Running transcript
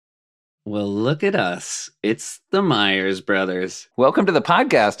Well, look at us. It's the Myers brothers. Welcome to the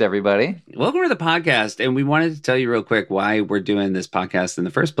podcast, everybody. Welcome to the podcast. And we wanted to tell you real quick why we're doing this podcast in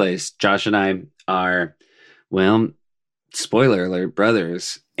the first place. Josh and I are, well, spoiler alert,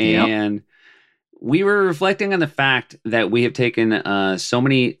 brothers. And we were reflecting on the fact that we have taken so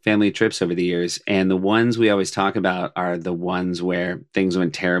many family trips over the years. And the ones we always talk about are the ones where things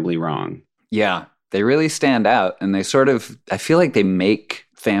went terribly wrong. Yeah, they really stand out. And they sort of, I feel like they make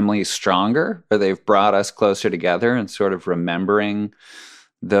families stronger, or they've brought us closer together, and sort of remembering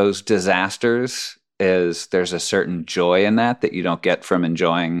those disasters is there's a certain joy in that you don't get from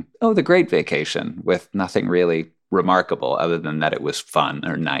enjoying, the great vacation with nothing really remarkable other than that it was fun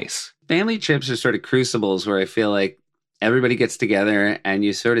or nice. Family trips are sort of crucibles where I feel like everybody gets together and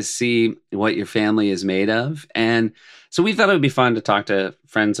you sort of see what your family is made of. And so we thought it would be fun to talk to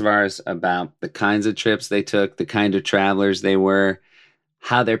friends of ours about the kinds of trips they took, the kind of travelers they were,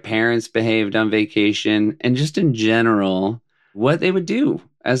 how their parents behaved on vacation, and just in general, what they would do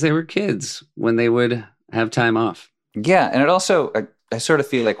as they were kids when they would have time off. Yeah, and it also, I sort of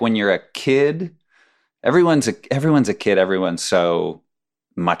feel like when you're a kid, everyone's a kid, everyone's so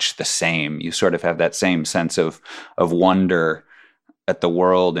much the same. You sort of have that same sense of wonder at the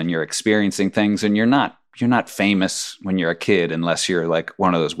world, and you're experiencing things, and you're not famous when you're a kid unless you're like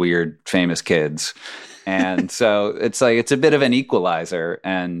one of those weird famous kids. And so it's like, it's a bit of an equalizer.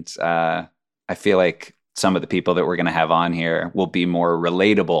 And I feel like some of the people that we're going to have on here will be more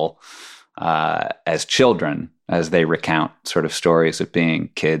relatable as children, as they recount sort of stories of being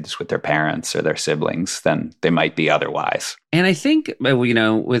kids with their parents or their siblings than they might be otherwise. And I think,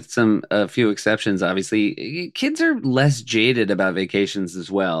 with a few exceptions, obviously, kids are less jaded about vacations as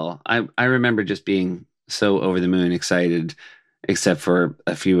well. I remember just being so over the moon excited, except for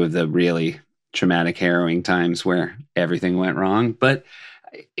a few of the really traumatic, harrowing times where everything went wrong. But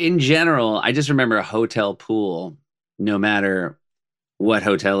in general, I just remember a hotel pool, no matter what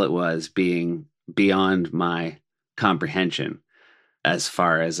hotel it was, being beyond my comprehension as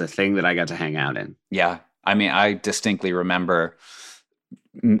far as a thing that I got to hang out in. Yeah. I mean, I distinctly remember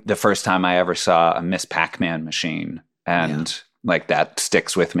the first time I ever saw a Miss Pac-Man machine. And like that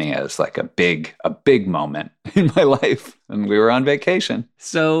sticks with me as like a big moment in my life. And we were on vacation.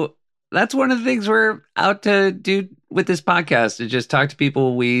 So that's one of the things we're out to do with this podcast, to just talk to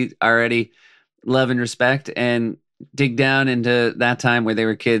people we already love and respect and dig down into that time where they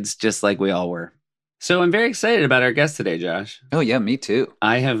were kids just like we all were. So I'm very excited about our guest today, Josh. Oh, yeah, me too.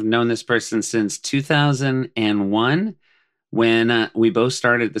 I have known this person since 2001 when we both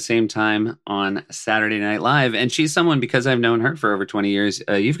started at the same time on Saturday Night Live. And she's someone, because I've known her for over 20 years,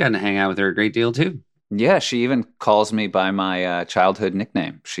 you've gotten to hang out with her a great deal too. Yeah, she even calls me by my childhood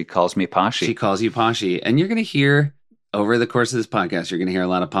nickname. She calls me Poshy. She calls you Poshy. And you're going to hear, over the course of this podcast, you're going to hear a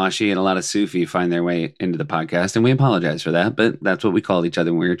lot of Poshy and a lot of Sufi find their way into the podcast. And we apologize for that, but that's what we called each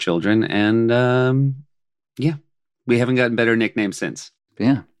other when we were children. And we haven't gotten better nicknames since.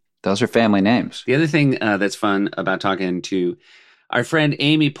 Yeah, those are family names. The other thing that's fun about talking to our friend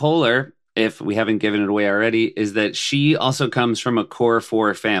Amy Poehler, if we haven't given it away already, is that she also comes from a core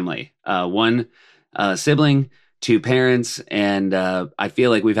four family. One sibling, two parents, and I feel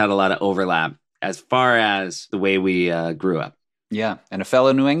like we've had a lot of overlap as far as the way we grew up. Yeah, and a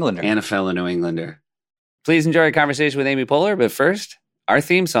fellow New Englander. Please enjoy our conversation with Amy Poehler, but first, our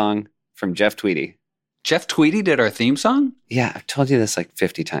theme song from Jeff Tweedy. Jeff Tweedy did our theme song? Yeah, I've told you this like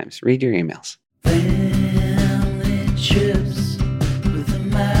 50 times. Read your emails. Family trips with the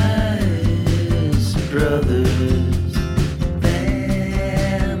Myers brothers.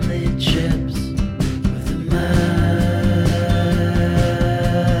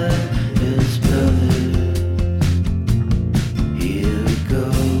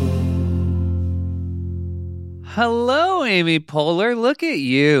 Hello, Amy Poehler. Look at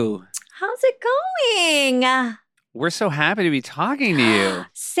you. How's it going? We're so happy to be talking to you.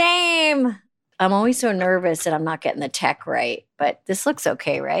 Same. I'm always so nervous that I'm not getting the tech right, but this looks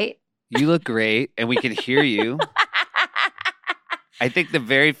okay, right? You look great, and we can hear you. I think the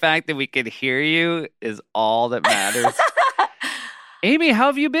very fact that we can hear you is all that matters. Amy, how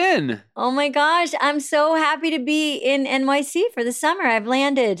have you been? Oh my gosh, I'm so happy to be in NYC for the summer. I've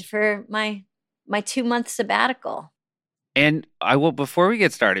landed for my 2-month sabbatical. And before we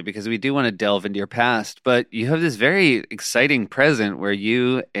get started, because we do want to delve into your past, but you have this very exciting present where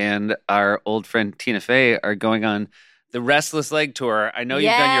you and our old friend Tina Fey are going on the Restless Leg Tour. I know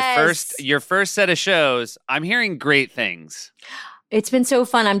you've done your first set of shows. I'm hearing great things. It's been so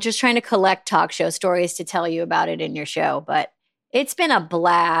fun. I'm just trying to collect talk show stories to tell you about it in your show, but it's been a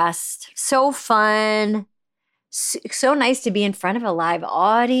blast. So fun. so nice to be in front of a live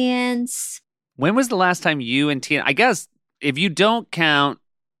audience. When was the last time you and Tina, I guess if you don't count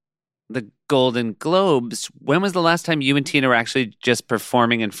the Golden Globes, when was the last time you and Tina were actually just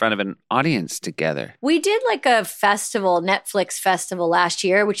performing in front of an audience together? We did like a festival, Netflix festival last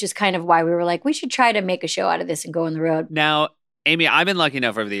year, which is kind of why we were like, we should try to make a show out of this and go on the road. Now, Amy, I've been lucky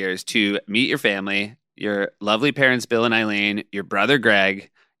enough over the years to meet your family, your lovely parents, Bill and Eileen, your brother, Greg.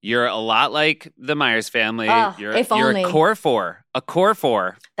 You're a lot like the Meyers family. Oh, you're if only. a core four. A core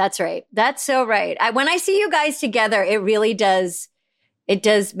four. That's right. That's so right. When I see you guys together, it really does. It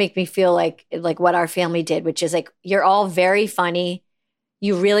does make me feel like what our family did, which is like you're all very funny.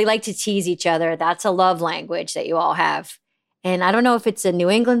 You really like to tease each other. That's a love language that you all have. And I don't know if it's a New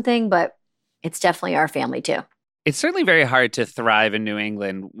England thing, but it's definitely our family too. It's certainly very hard to thrive in New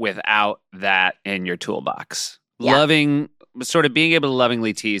England without that in your toolbox. Yeah. Sort of being able to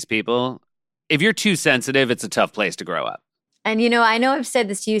lovingly tease people. If you're too sensitive, it's a tough place to grow up. And, I know I've said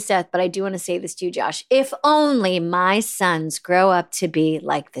this to you, Seth, but I do want to say this to you, Josh. If only my sons grow up to be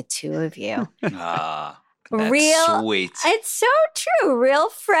like the two of you. That's Real, sweet. It's so true. Real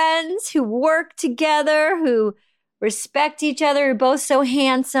friends who work together, who respect each other, who are both so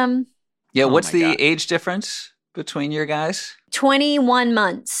handsome. Yeah, Oh what's my the God. age difference between your guys? 21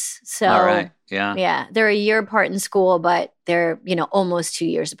 months. So, All right. Yeah. yeah, they're a year apart in school, but they're, almost 2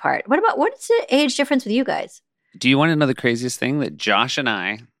 years apart. What's the age difference with you guys? Do you want to know the craziest thing? That Josh and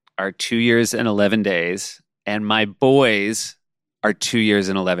I are 2 years and 11 days, and my boys are 2 years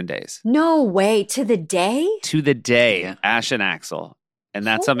and 11 days. No way. To the day? To the day, Yeah. Ash and Axel. And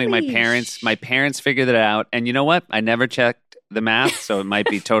that's something Holy my parents figured it out. And you know what? I never checked the math, so it might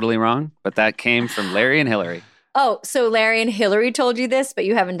be totally wrong, but that came from Larry and Hillary. Oh, so Larry and Hillary told you this, but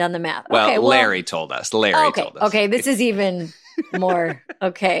you haven't done the math. Well, Okay, Larry told us. Larry told us. Okay, this is even more.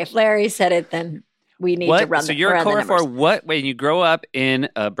 Okay, if Larry said it, then we need to run So the you're a run the core four. numbers. What, when you grow up in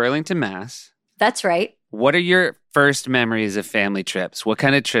Burlington, Mass., That's right. what are your first memories of family trips? What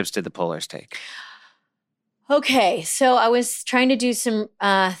kind of trips did the Poehlers take? Okay, so I was trying to do some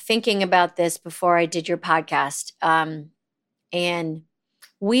thinking about this before I did your podcast. And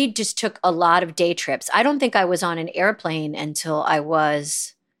we just took a lot of day trips. I don't think I was on an airplane until I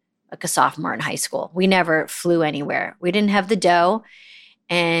was like a sophomore in high school. We never flew anywhere. We didn't have the dough.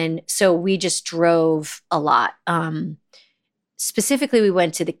 And so we just drove a lot. Specifically, we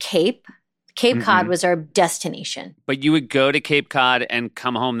went to the Cape. Cape Cod was our destination. But you would go to Cape Cod and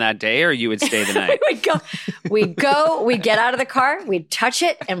come home that day, or you would stay the night? We'd get out of the car, we'd touch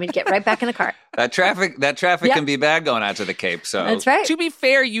it, and we'd get right back in the car. That traffic Yep. can be bad going out to the Cape. So That's right. To be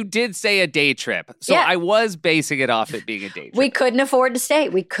fair, you did say a day trip. So Yeah. I was basing it off it being a day trip. We couldn't afford to stay.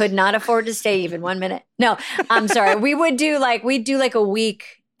 We could not afford to stay even 1 minute. No, I'm sorry. We'd do like a week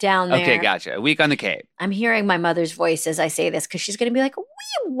down there. Okay, gotcha. A week on the Cape. I'm hearing my mother's voice as I say this because she's going to be like, we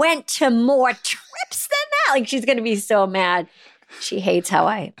went to more trips than that. Like she's going to be so mad. She hates how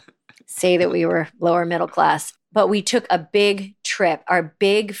I say that we were lower middle class. But we took a big trip. Our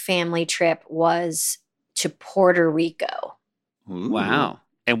big family trip was to Puerto Rico. Ooh. Wow.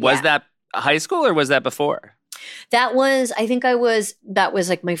 And was that high school or was that before? That was like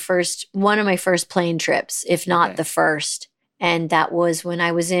one of my first plane trips, if not the first. And that was when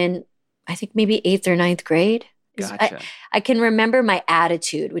I was in, I think maybe 8th or 9th grade. Gotcha. I can remember my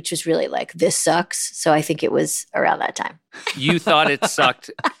attitude, which was really like, this sucks. So I think it was around that time. You thought it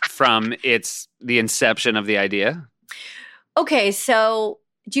sucked from the inception of the idea? Okay, so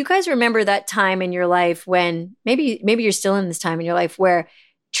do you guys remember that time in your life when maybe you're still in this time in your life where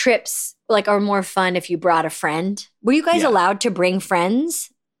trips like are more fun if you brought a friend? Were you guys allowed to bring friends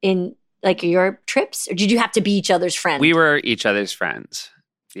in like your trips, or did you have to be each other's friend? We were each other's friends.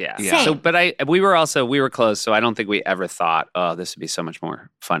 Yeah. Same. So, but we were close. So I don't think we ever thought, oh, this would be so much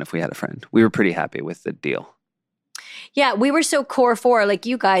more fun if we had a friend. We were pretty happy with the deal. Yeah, we were so core four like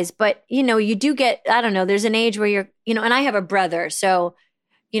you guys, but you do get, I don't know, there's an age where you're, and I have a brother. So,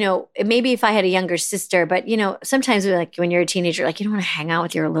 maybe if I had a younger sister, but sometimes like when you're a teenager, like you don't want to hang out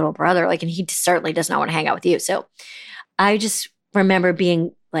with your little brother, like, and he certainly does not want to hang out with you. So I just remember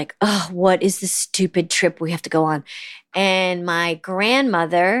being like, oh, what is this stupid trip we have to go on? And my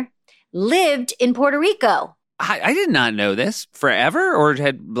grandmother lived in Puerto Rico. I did not know this. Forever, or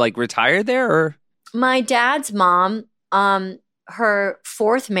had like retired there, or? My dad's mom, her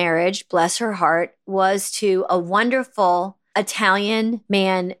fourth marriage, bless her heart, was to a wonderful Italian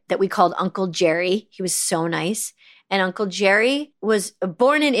man that we called Uncle Jerry. He was so nice. And Uncle Jerry was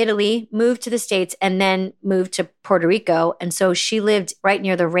born in Italy, moved to the States, and then moved to Puerto Rico. And so she lived right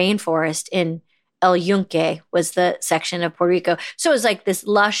near the rainforest in El Yunque was the section of Puerto Rico. So it was like this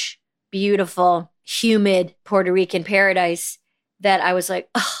lush, beautiful, humid Puerto Rican paradise that I was like,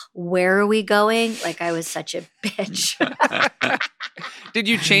 ugh, where are we going? Like I was such a bitch. Did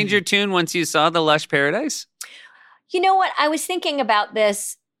you change your tune once you saw the lush paradise? You know what? I was thinking about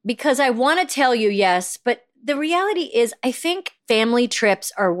this because I want to tell you yes, but the reality is I think family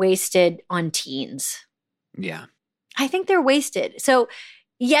trips are wasted on teens. Yeah. I think they're wasted. So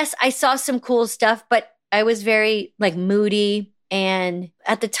yes, I saw some cool stuff, but I was very like moody. And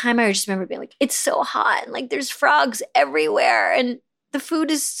at the time I just remember being like, it's so hot. And like there's frogs everywhere. And the food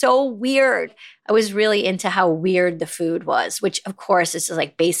is so weird. I was really into how weird the food was, which of course is just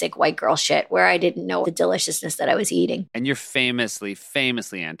like basic white girl shit where I didn't know the deliciousness that I was eating. And you're famously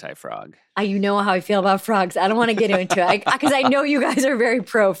anti-frog. You know how I feel about frogs. I don't want to get into it because I know you guys are very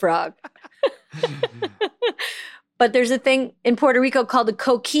pro-frog. But there's a thing in Puerto Rico called the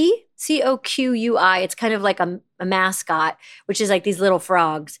coqui, C-O-Q-U-I. It's kind of like a mascot, which is like these little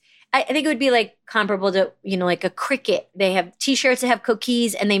frogs. I think it would be like comparable to, like a cricket. They have T-shirts that have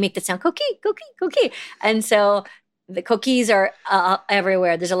coquis and they make the sound coqui, coqui, coqui. And so the coquis are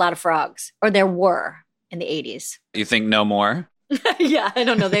everywhere. There's a lot of frogs, or there were in the 80s. You think no more? Yeah, I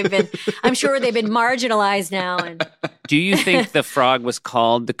don't know. I'm sure they've been marginalized now. And Do you think the frog was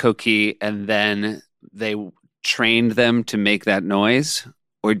called the coqui and then they trained them to make that noise?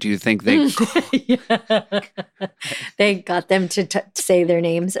 Or do you think they... They got them to say their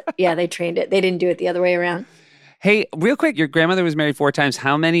names. Yeah, they trained it. They didn't do it the other way around. Hey, real quick, your grandmother was married 4 times.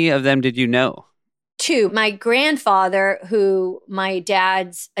 How many of them did you know? 2. My grandfather, who my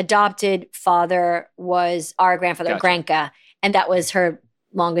dad's adopted father was our grandfather, Gotcha. Granka. And that was her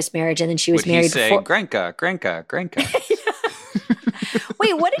longest marriage. And then she was Would he married say, before. Granka, Granka, Granka?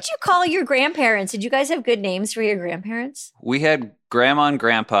 Wait, what did you call your grandparents? Did you guys have good names for your grandparents? We had Grandma and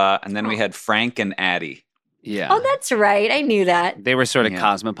Grandpa, and then we had Frank and Addie. Yeah. Oh, that's right. I knew that. They were sort of Yeah.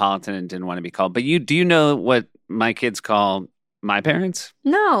 cosmopolitan and didn't want to be called. But do you know what my kids call my parents?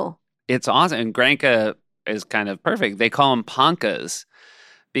 No. It's awesome. And Granka is kind of perfect. They call them Ponkas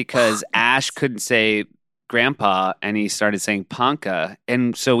because Ash couldn't say grandpa and he started saying Ponka.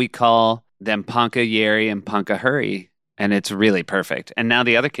 And so we call them Ponka Yeri and Ponka Hurry. And it's really perfect. And now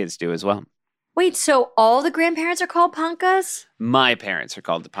the other kids do as well. Wait, so all the grandparents are called Ponkas? My parents are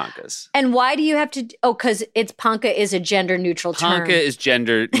called the Ponkas. And why do you have to? Oh, because Ponka is a gender neutral term. Ponka is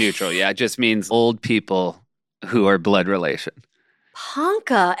gender neutral. Yeah, it just means old people who are blood relation.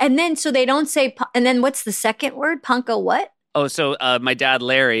 Ponka. And then, so they don't say, and then what's the second word? Ponka what? Oh, so my dad,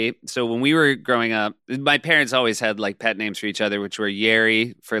 Larry, so when we were growing up, my parents always had like pet names for each other, which were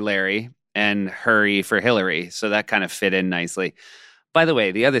Yeri for Larry and Hurry for Hillary. So that kind of fit in nicely. By the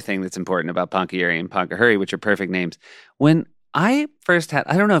way, the other thing that's important about Ponka Yeri and Ponka Hurry, which are perfect names, when I first had,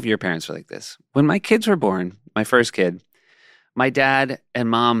 I don't know if your parents were like this. When my kids were born, my first kid, my dad and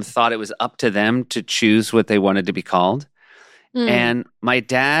mom thought it was up to them to choose what they wanted to be called. And my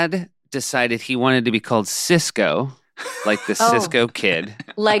dad decided he wanted to be called Cisco, like the Cisco Kid.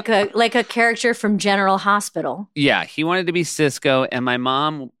 Like a character from General Hospital. Yeah, he wanted to be Cisco. And my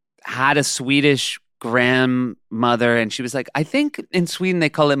mom had a Swedish grandmother, and she was like, I think in Sweden they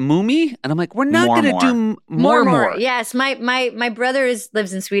call it Mumi. And I'm like, we're not going to do more. Yes, my brother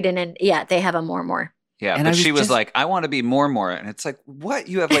lives in Sweden, and yeah, they have a more. Yeah, And but I was she was just- like, I want to be more. And it's like, what?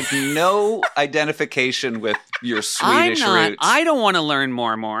 You have like no identification with your Swedish roots. I don't want to learn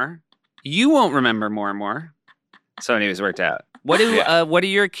more. You won't remember more. So anyways, it worked out. What do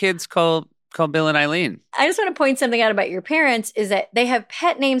your kids call Bill and Eileen? I just want to point something out about your parents is that they have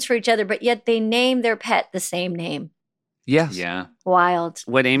pet names for each other, but yet they name their pet the same name. Yes. Yeah. Wild.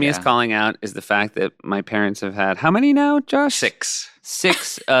 What Amy is Yeah. calling out is the fact that my parents have had, how many now, Josh? 6.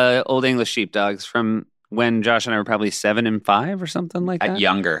 6 Old English sheepdogs from when Josh and I were probably 7 and 5 or something like that.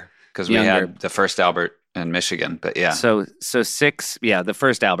 Younger, because we Younger. had the first Albert in Michigan. But yeah. So 6, the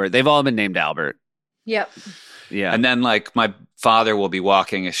first Albert. They've all been named Albert. Yep. Yeah. And then like my father will be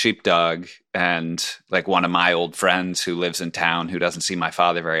walking a sheepdog, and like one of my old friends who lives in town who doesn't see my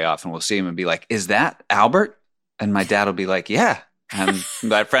father very often will see him and be like, is that Albert? And my dad will be like, yeah. And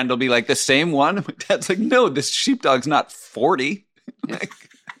that friend will be like, the same one? And my dad's like, no, this sheepdog's not 40.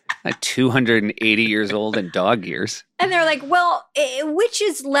 Like 280 years old in dog years. And they're like, well, which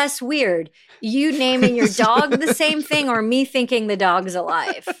is less weird? You naming your dog the same thing or me thinking the dog's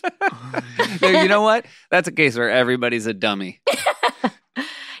alive? You know what? That's a case where everybody's a dummy.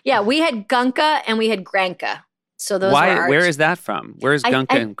 Yeah, we had Gunka and we had Granka. So those were ours. Where is that from? Where's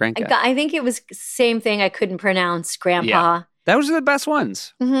Gunka and Granka? I think it was same thing I couldn't pronounce, Grandpa. Those are the best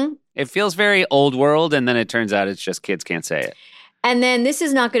ones. Mm-hmm. It feels very old world, and then it turns out it's just kids can't say it. And then this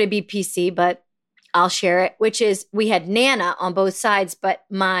is not going to be PC, but I'll share it, which is we had Nana on both sides, but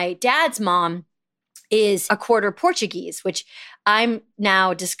my dad's mom is a quarter Portuguese, which I'm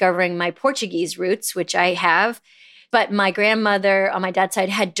now discovering my Portuguese roots, which I have. But my grandmother on my dad's side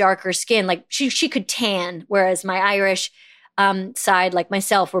had darker skin. Like she could tan, whereas my Irish side, like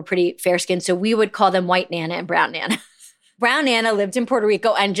myself, were pretty fair skinned. So we would call them white Nana and brown Nana. Brown Nana lived in Puerto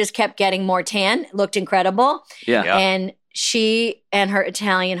Rico and just kept getting more tan, looked incredible. Yeah. And she and her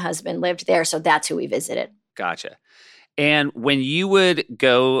Italian husband lived there. So that's who we visited. Gotcha. And when you would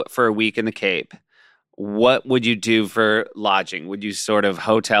go for a week in the Cape, what would you do for lodging? Would you sort of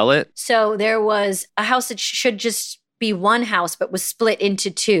hotel it? So there was a house that should just be one house, but was split into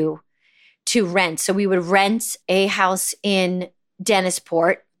two to rent. So we would rent a house in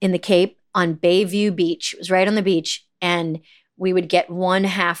Dennisport in the Cape on Bayview Beach. It was right on the beach. And we would get one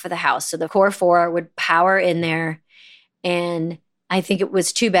half of the house. So the core four would power in there. And I think it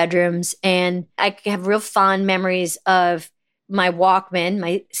was 2 bedrooms. And I have real fond memories of my Walkman,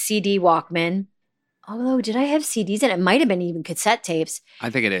 my CD Walkman. Although, did I have CDs in it? It might have been even cassette tapes.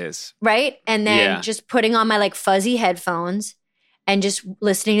 I think it is. Right? And then just putting on my like fuzzy headphones and just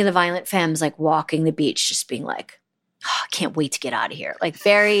listening to the Violent Femmes, like walking the beach, just being like, oh, I can't wait to get out of here. Like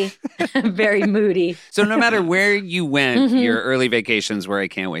very, very moody. So no matter where you went, your early vacations were, I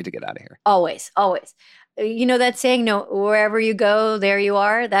can't wait to get out of here. Always, always. You know that saying, no, wherever you go, there you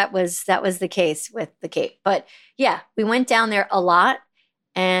are. That was the case with the Cape. But yeah, we went down there a lot.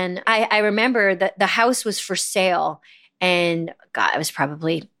 And I remember that the house was for sale and God, it was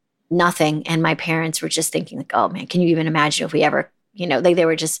probably nothing. And my parents were just thinking like, oh man, can you even imagine if we ever, they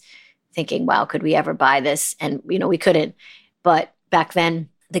were just thinking, wow, could we ever buy this? And, we couldn't. But back then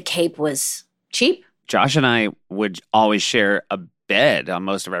the Cape was cheap. Josh and I would always share a bed on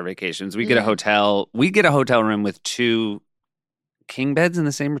most of our vacations. We get a hotel. We get a hotel room with 2 king beds in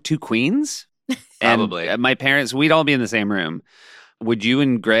the same room, 2 queens. Probably. And my parents, we'd all be in the same room. Would you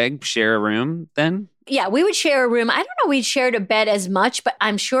and Greg share a room then? Yeah, we would share a room. I don't know we shared a bed as much, but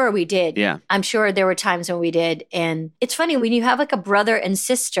I'm sure we did. Yeah. I'm sure there were times when we did. And it's funny, when you have like a brother and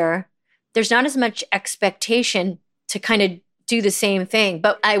sister, there's not as much expectation to kind of do the same thing.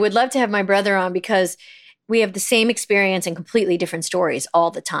 But I would love to have my brother on because we have the same experience and completely different stories all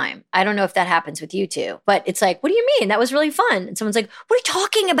the time. I don't know if that happens with you two, but it's like, what do you mean? That was really fun. And someone's like, what are you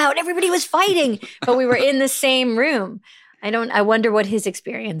talking about? Everybody was fighting, but we were in the same room. I wonder what his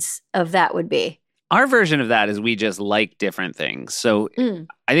experience of that would be. Our version of that is we just like different things. So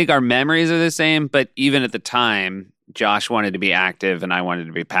I think our memories are the same, but even at the time, Josh wanted to be active and I wanted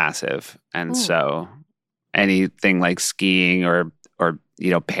to be passive. And so anything like skiing or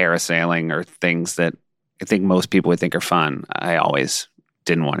parasailing or things that I think most people would think are fun, I always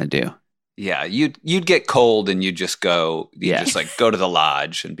didn't want to do. Yeah, you'd get cold and you'd just go. Just like go to the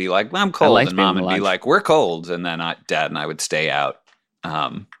lodge and be like, "I'm cold," and Mom would be like, "We're cold," and then Dad and I would stay out.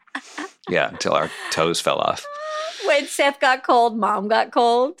 Until our toes fell off. When Seth got cold, Mom got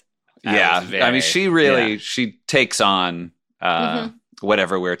cold. I mean, she takes on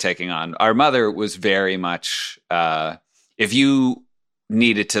whatever we're taking on. Our mother was very much if you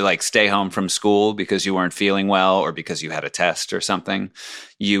needed to like stay home from school because you weren't feeling well or because you had a test or something,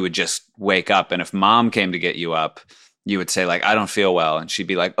 you would just wake up. And if Mom came to get you up, you would say like, I don't feel well. And she'd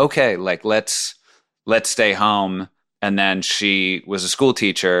be like, okay, like let's stay home. And then she was a school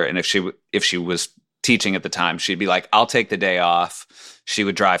teacher. And if she was teaching at the time, she'd be like, I'll take the day off. She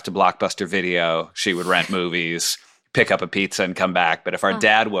would drive to Blockbuster Video. She would rent movies, pick up a pizza and come back. But if our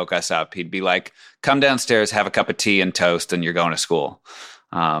dad woke us up, he'd be like, come downstairs, have a cup of tea and toast, and you're going to school.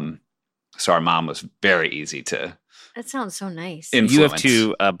 So our mom was very easy to That sounds so nice. influence.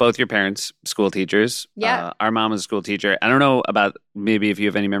 You have 2, both your parents, school teachers. Yeah. Our mom was a school teacher. I don't know about maybe if you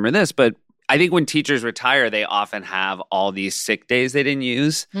have any memory of this, but I think when teachers retire, they often have all these sick days they didn't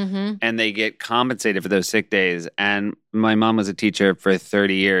use, and they get compensated for those sick days. And my mom was a teacher for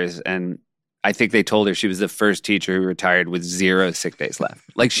 30 years, and I think they told her she was the first teacher who retired with 0 sick days left.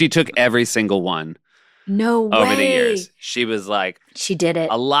 Like she took every single one. No way. Over the years. She was like, she did it.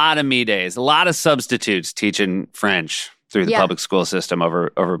 A lot of me days, a lot of substitutes teaching French through the public school system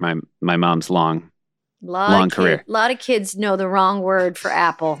over my mom's long career. A lot of kids know the wrong word for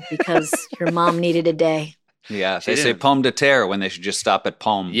apple because your mom needed a day. Yeah, they say pomme de terre when they should just stop at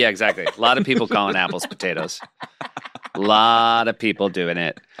pomme. Yeah, exactly. A lot of people calling apples potatoes. A lot of people doing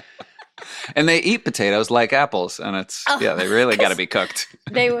it. And they eat potatoes like apples, and they really got to be cooked.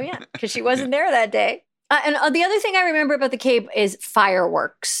 They were, because she wasn't there that day. And the other thing I remember about the Cape is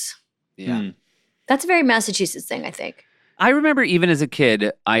fireworks. Yeah. That's a very Massachusetts thing, I think. I remember even as a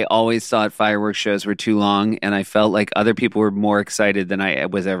kid, I always thought fireworks shows were too long, and I felt like other people were more excited than I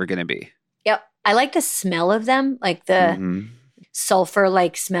was ever going to be. Yep. I like the smell of them, like the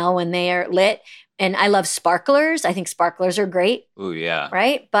sulfur-like smell when they are lit. And I love sparklers. I think sparklers are great. Ooh, yeah.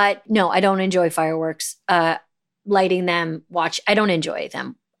 Right? But no, I don't enjoy fireworks. Lighting them, I don't enjoy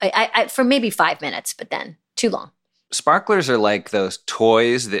them. I for maybe 5 minutes, but then too long. Sparklers are like those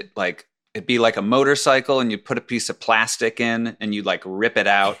toys that like, it'd be like a motorcycle and you put a piece of plastic in and you like rip it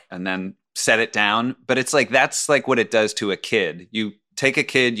out and then set it down. But it's like, that's like what it does to a kid. You take a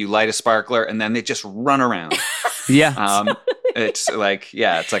kid, you light a sparkler, and then they just run around. Yeah. It's like,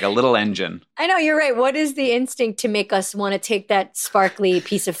 it's like a little engine. I know, you're right. What is the instinct to make us want to take that sparkly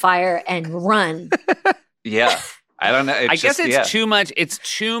piece of fire and run? Yeah. I don't know. I guess it's too much. It's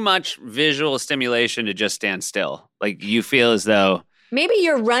too much visual stimulation to just stand still. Like you feel as though maybe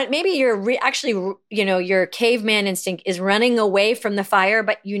actually, your caveman instinct is running away from the fire,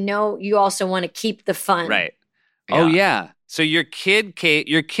 but you also want to keep the fun. Right. Yeah. Oh yeah. So your kid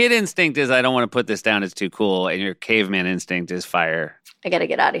instinct is I don't want to put this down. It's too cool, and your caveman instinct is fire. I got to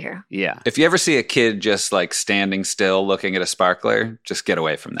get out of here. Yeah. If you ever see a kid just like standing still looking at a sparkler, just get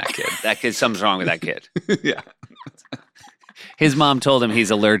away from that kid. That kid, something's wrong with that kid. Yeah. His mom told him he's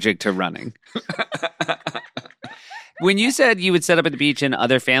allergic to running. When you said you would set up at the beach and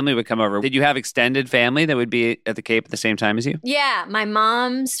other family would come over, did you have extended family that would be at the Cape at the same time as you? Yeah, my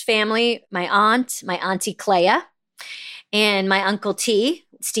mom's family, my auntie Clea, and my uncle T,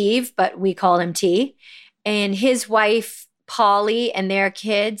 Steve, but we called him T, and his wife Polly and their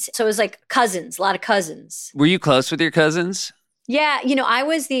kids. So it was like cousins, a lot of cousins. Were you close with your cousins? Yeah, I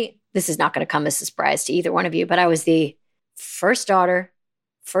was this is not going to come as a surprise to either one of you, but I was the first daughter,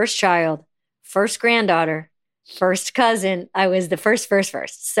 first child, first granddaughter, first cousin. I was the first.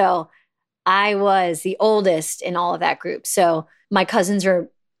 So I was the oldest in all of that group. So my cousins are,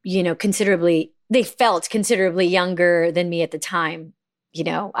 they felt considerably younger than me at the time.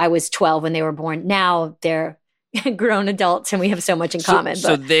 I was 12 when they were born. Now they're grown adults and we have so much in common.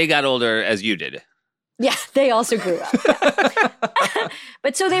 So they got older as you did. Yeah, they also grew up. Yeah.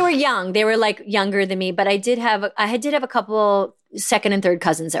 But so they were young. They were like younger than me. But I did have a couple second and third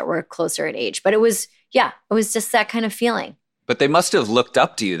cousins that were closer in age. But it was just that kind of feeling. But they must have looked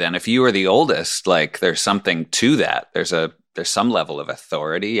up to you then. If you were the oldest, like there's something to that. There's some level of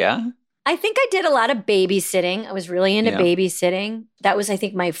authority, yeah? I think I did a lot of babysitting. I was really into babysitting. That was, I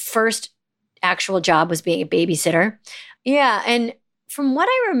think, my first actual job was being a babysitter. Yeah, and from what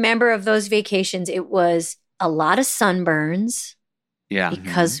I remember of those vacations, it was a lot of sunburns. Yeah.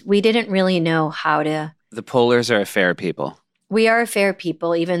 Because we didn't really know how to. The Poehlers are a fair people. We are a fair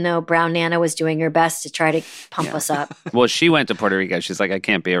people, even though Brown Nana was doing her best to try to pump us up. Well, she went to Puerto Rico. She's like, I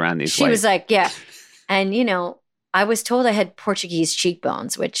can't be around these She was like, yeah. And, I was told I had Portuguese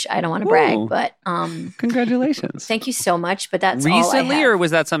cheekbones, which I don't want to brag, but congratulations. Thank you so much. But that's recently, all I or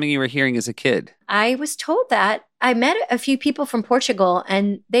was that something you were hearing as a kid? I was told that. I met a few people from Portugal,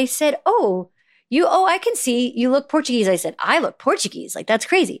 and they said, I can see you look Portuguese. I said, I look Portuguese. Like, that's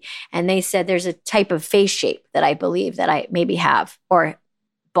crazy. And they said there's a type of face shape that I believe that I maybe have or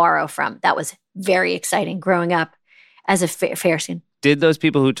borrow from. That was very exciting growing up as a fair skin. Did those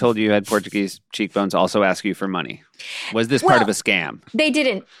people who told you had Portuguese cheekbones also ask you for money? Was this part of a scam? They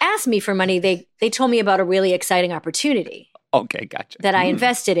didn't ask me for money. They told me about a really exciting opportunity. Okay, gotcha. That I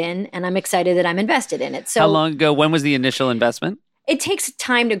invested in, and I'm excited that I'm invested in it. So, how long ago? When was the initial investment? It takes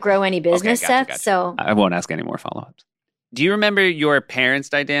time to grow any business, Seth. So I won't ask any more follow-ups. Do you remember your parents'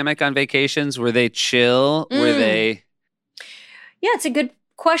 dynamic on vacations? Were they chill? Were they? Yeah, it's a good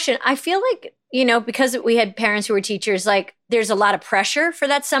question. I feel like, because we had parents who were teachers, like there's a lot of pressure for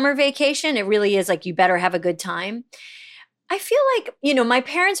that summer vacation. It really is like, you better have a good time. I feel like, my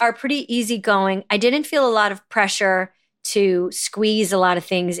parents are pretty easygoing. I didn't feel a lot of pressure to squeeze a lot of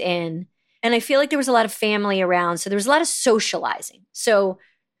things in. And I feel like there was a lot of family around. So there was a lot of socializing. So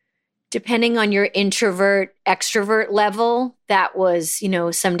depending on your introvert, extrovert level, that was,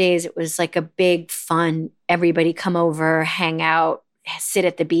 some days it was like a big fun, everybody come over, hang out, sit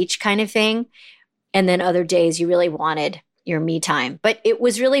at the beach kind of thing. And then other days you really wanted your me time. But it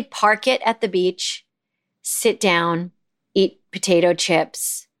was really park it at the beach, sit down, eat potato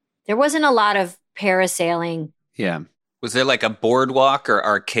chips. There wasn't a lot of parasailing. Yeah. Was there like a boardwalk or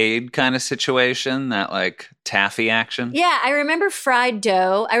arcade kind of situation, that like taffy action? Yeah, I remember fried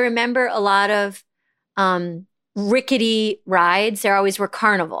dough. I remember a lot of rickety rides. There always were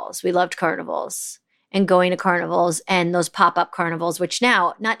carnivals. We loved carnivals and going to carnivals and those pop-up carnivals, which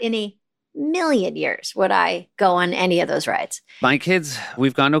now, not in a million years would I go on any of those rides. My kids,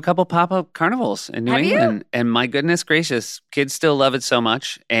 we've gone to a couple pop-up carnivals in New England. And my goodness gracious, kids still love it so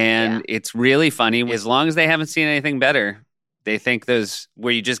much. And it's really funny. As long as they haven't seen anything better, They think those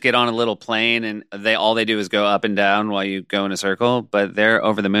where you just get on a little plane and all they do is go up and down while you go in a circle, but they're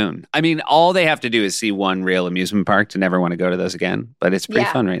over the moon. I mean, all they have to do is see one real amusement park to never want to go to those again. But it's pretty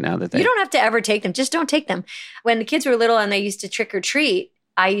fun right now that You don't have to ever take them. Just don't take them. When the kids were little and they used to trick or treat,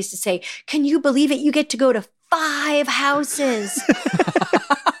 I used to say, "Can you believe it? You get to go to 5 houses."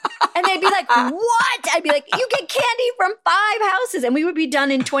 And they'd be like, "What?" I'd be like, "You get candy from 5 houses." And we would be done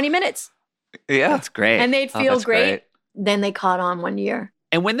in 20 minutes. Yeah. That's great. And they'd feel that's great. Then they caught on one year.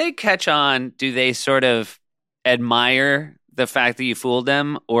 And when they catch on, do they sort of admire the fact that you fooled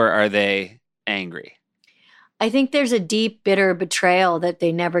them, or are they angry? I think there's a deep, bitter betrayal that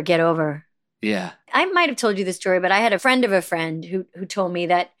they never get over. Yeah. I might have told you this story, but I had a friend of a friend who told me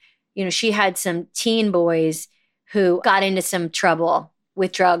that, she had some teen boys who got into some trouble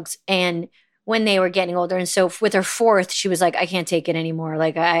with drugs, and when they were getting older. And so with her 4th, she was like, "I can't take it anymore.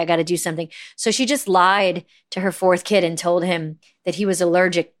 Like, I got to do something." So she just lied to her 4th kid and told him that he was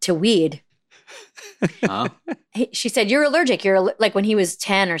allergic to weed. Huh? She said, "You're allergic. Like when he was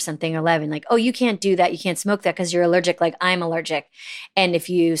 10 or something, or 11, like, oh, you can't do that. You can't smoke that because you're allergic. Like I'm allergic. And if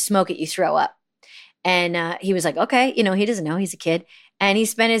you smoke it, you throw up." And he was like, okay, he doesn't know. He's a kid. And he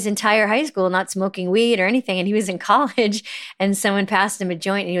spent his entire high school not smoking weed or anything. And he was in college and someone passed him a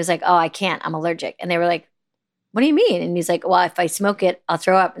joint and he was like, "Oh, I can't. I'm allergic." And they were like, "What do you mean?" And he's like, "Well, if I smoke it, I'll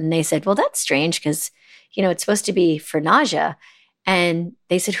throw up." And they said, "Well, that's strange because, it's supposed to be for nausea." And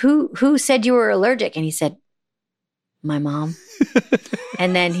they said, who said you were allergic? And he said, "My mom."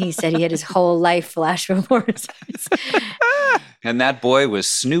 And then he said he had his whole life flash before his eyes. And that boy was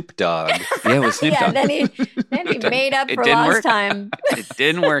Snoop Dogg. Yeah, it was Snoop Dogg. Then he made up for lost time. It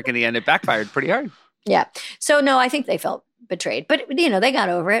didn't work in the end. It backfired pretty hard. Yeah. So no, I think they felt betrayed, but they got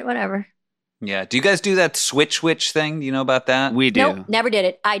over it. Whatever. Yeah. Do you guys do that switch thing? Do you know about that? We do. Nope, never did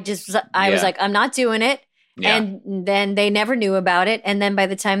it. I was like, I'm not doing it. Yeah. And then they never knew about it. And then by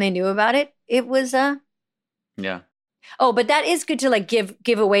the time they knew about it, it was Yeah. Oh, but that is good to like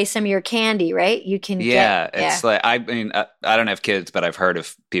give away some of your candy, right? You can it's like, I mean, I don't have kids, but I've heard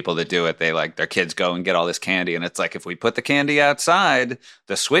of people that do it. They like their kids go and get all this candy. And it's like, if we put the candy outside,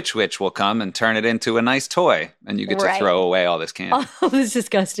 the switch witch will come and turn it into a nice toy. And you get to throw away all this candy. All this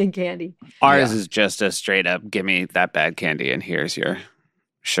disgusting candy. Ours is just a straight up, give me that bad candy and here's your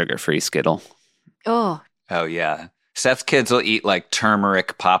sugar-free Skittle. Oh. Oh, yeah. Seth's kids will eat like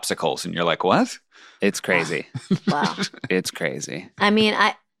turmeric popsicles. And you're like, what? It's crazy. Wow. It's crazy. I mean,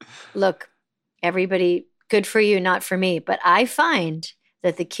 look, everybody, good for you, not for me. But I find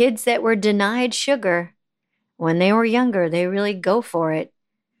that the kids that were denied sugar when they were younger, they really go for it.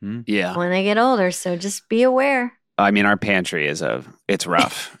 Yeah. When they get older. So just be aware. I mean, our pantry it's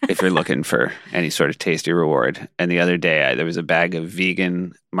rough if you're looking for any sort of tasty reward. And the other day, there was a bag of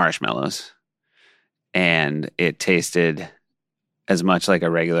vegan marshmallows and it tasted as much like a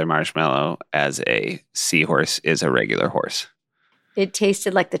regular marshmallow as a seahorse is a regular horse. It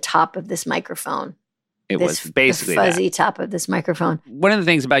tasted like the top of this microphone. It was basically the fuzzy that. top of this microphone. One of the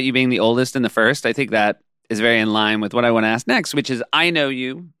things about you being the oldest and the first, I think that is very in line with what I want to ask next, which is I know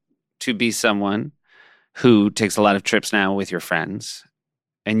you to be someone who takes a lot of trips now with your friends.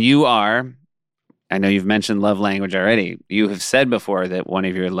 And you are, I know you've mentioned love language already. You have said before that one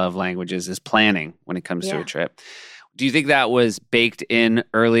of your love languages is planning when it comes to a trip. Do you think that was baked in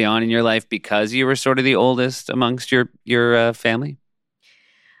early on in your life because you were sort of the oldest amongst your family?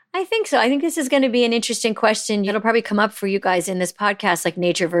 I think so. I think this is going to be an interesting question. It'll probably come up for you guys in this podcast, like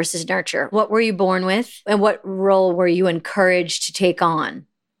nature versus nurture. What were you born with? And what role were you encouraged to take on?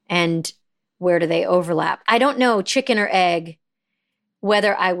 And where do they overlap? I don't know, chicken or egg,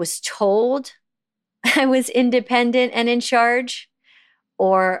 whether I was told I was independent and in charge,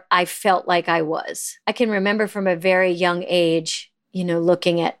 or I felt like I was. I can remember from a very young age,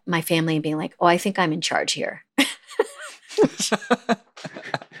 looking at my family and being like, oh, I think I'm in charge here.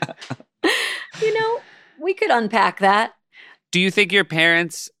 We could unpack that. Do you think your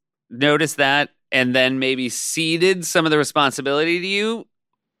parents noticed that and then maybe ceded some of the responsibility to you?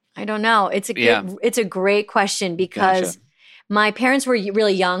 I don't know. It's a great question because my parents were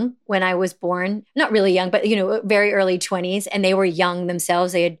really young when I was born. Not really young, but very early 20s, and they were young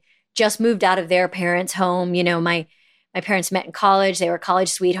themselves. They had just moved out of their parents' home. My parents met in college. They were college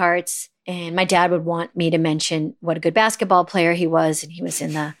sweethearts, and my dad would want me to mention what a good basketball player he was, and he was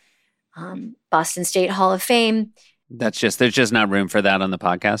in the Boston State Hall of Fame. There's just not room for that on the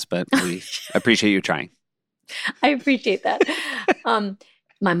podcast, but we appreciate you trying. I appreciate that.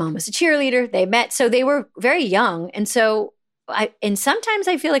 My mom was a cheerleader. They met, so they were very young, and so sometimes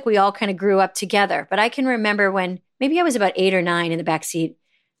I feel like we all kind of grew up together. But I can remember when maybe I was about 8 or 9 in the backseat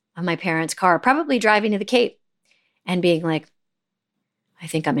of my parents' car, probably driving to the Cape, and being like, I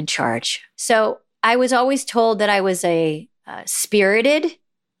think I'm in charge. So I was always told that I was a spirited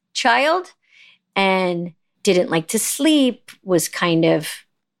child and didn't like to sleep, was kind of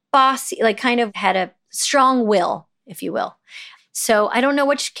bossy, like kind of had a strong will, if you will. So I don't know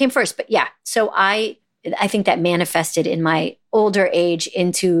which came first, but yeah. So I think that manifested in my older age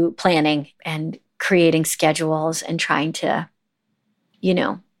into planning and creating schedules and trying to,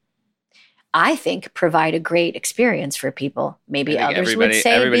 I think provide a great experience for people. Maybe others would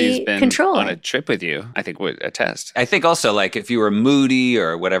say everybody's be been controlling. on a trip with you, I think would attest. I think also, like, if you were moody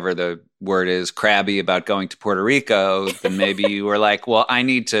or whatever the word is, crabby about going to Puerto Rico, then maybe you were like, well, I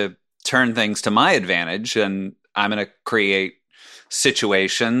need to turn things to my advantage, and I'm going to create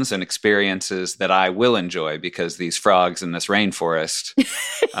situations and experiences that I will enjoy, because these frogs in this rainforest,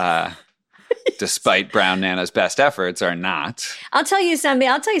 despite Brown Nana's best efforts, are not. I'll tell you something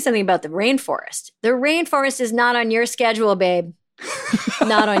about the rainforest. The rainforest is not on your schedule, babe.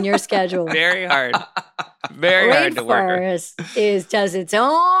 Not on your schedule. Very hard. Very hard to work with. Rainforest does its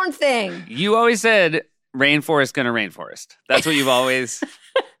own thing. You always said rainforest gonna rainforest. That's what you've always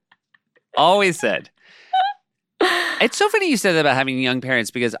said. It's so funny you said that about having young parents,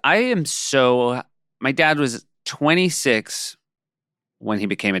 because my dad was 26 when he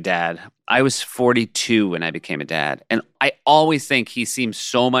became a dad. I was 42 when I became a dad. And I always think he seems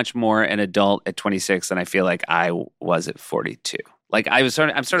so much more an adult at 26 than I feel like I was at 42. Like I'm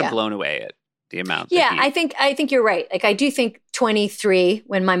sort of blown away at the amount. Yeah, I think you're right. Like I do think 23,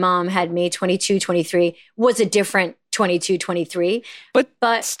 when my mom had me, 22, 23, was a different 22, 23.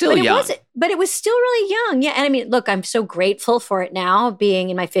 But still young. But it was still really young. Yeah. And I mean, look, I'm so grateful for it now, being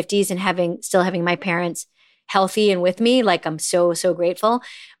in my 50s and still having my parents healthy and with me. Like I'm so, so grateful.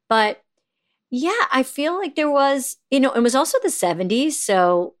 But yeah, I feel like there was, it was also the 70s.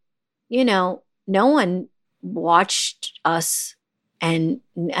 So, no one watched us. And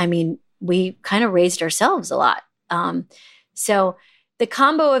I mean, we kind of raised ourselves a lot. So the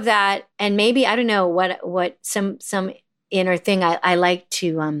combo of that, and maybe, I don't know what some inner thing I like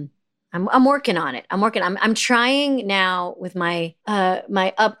to, I'm working on it. I'm trying now with my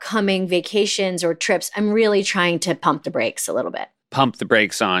upcoming vacations or trips. I'm really trying to pump the brakes a little bit. Pump the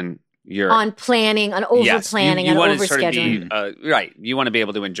brakes on planning, on over planning, on over scheduling. Right. You want to be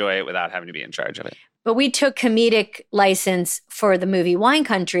able to enjoy it without having to be in charge of it. But we took comedic license for the movie Wine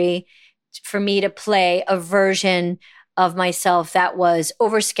Country for me to play a version of myself that was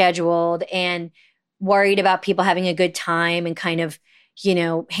overscheduled and worried about people having a good time and kind of,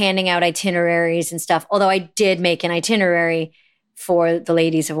 handing out itineraries and stuff. Although I did make an itinerary for the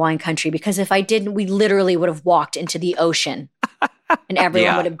ladies of Wine Country, because if I didn't, we literally would have walked into the ocean and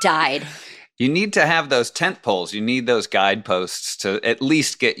everyone would have died. You need to have those tent poles. You need those guideposts to at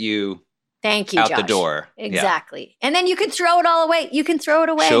least get you Thank you, out Josh. the door. Exactly. Yeah. And then you can throw it all away. You can throw it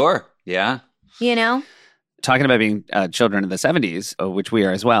away. Sure. Yeah. Talking about being children of the 70s, which we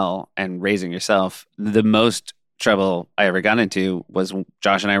are as well, and raising yourself, the most trouble I ever got into was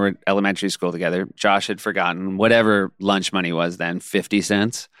Josh and I were at elementary school together. Josh had forgotten whatever lunch money was then, 50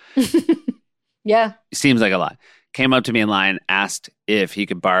 cents. Yeah. Seems like a lot. Came up to me in line, asked if he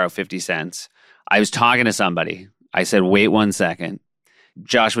could borrow 50 cents. I was talking to somebody. I said, wait 1 second.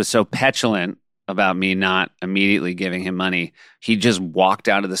 Josh was so petulant about me not immediately giving him money. He just walked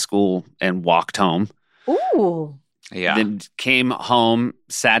out of the school and walked home. Ooh. Yeah. Then came home,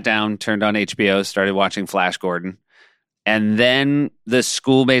 sat down, turned on HBO, started watching Flash Gordon. And then the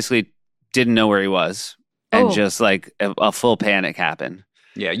school basically didn't know where he was. And just like a full panic happened.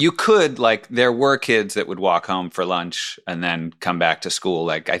 Yeah, you could, there were kids that would walk home for lunch and then come back to school.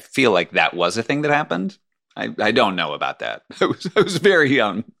 Like, I feel like that was a thing that happened. I don't know about that. I was very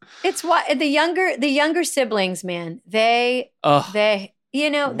young. It's what the younger siblings, man. They have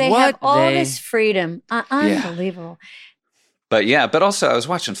all this freedom. Unbelievable. But also I was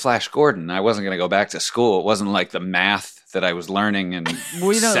watching Flash Gordon. I wasn't going to go back to school. It wasn't like the math that I was learning in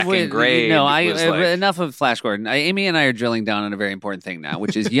second grade. No, enough of Flash Gordon. Amy and I are drilling down on a very important thing now,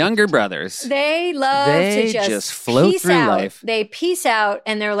 which is younger brothers. They love to just float through life. They peace out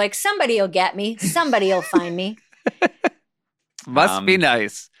and they're like, somebody will get me. Somebody will find me. Must be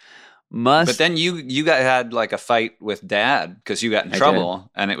nice. But then you had like a fight with Dad because you got in trouble,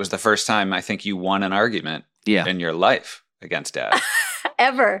 and it was the first time I think you won an argument in your life against Dad.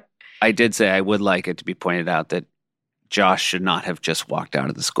 Ever. I did say I would like it to be pointed out that Josh should not have just walked out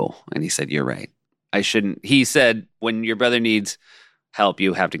of the school. And he said, you're right. I shouldn't. He said, when your brother needs help,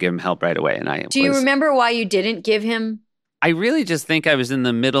 you have to give him help right away. And Do you remember why you didn't give him? I really just think I was in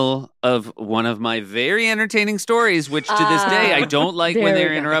the middle of one of my very entertaining stories, which to this day, I don't like when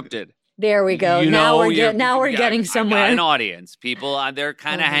they're interrupted. There we go. Now we're getting somewhere. I got an audience. People, they're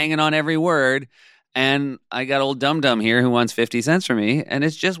kind of hanging on every word. And I got old dum-dum here who wants 50 cents from me. And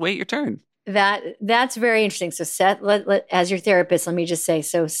it's just wait your turn. That's very interesting. So Seth, as your therapist, let me just say,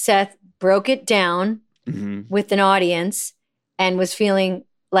 so Seth broke it down with an audience and was feeling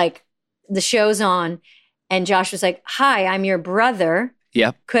like the show's on. And Josh was like, hi, I'm your brother.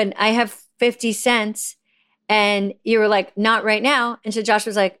 Yep. Could I have 50 cents? And you were like, not right now. And so Josh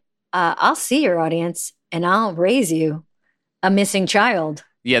was like, I'll see your audience and I'll raise you a missing child.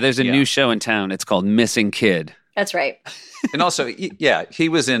 Yeah, there's a new show in town. It's called Missing Kid. That's right. And also, he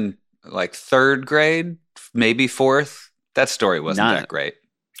was in like 3rd grade, maybe 4th. That story wasn't that great.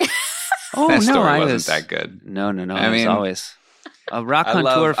 That story wasn't that good. No. I mean, always a rock on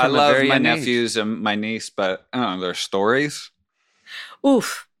tour from I love a very my young nephews and my niece, but I don't know, their stories.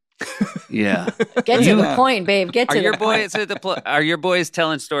 Oof. Yeah. Get to the point, babe. Get to the point. Are your boys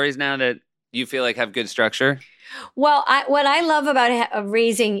telling stories now that you feel like have good structure? Well, what I love about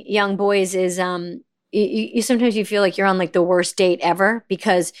raising young boys is you sometimes you feel like you're on like the worst date ever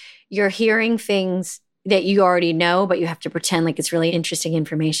because you're hearing things that you already know, but you have to pretend like it's really interesting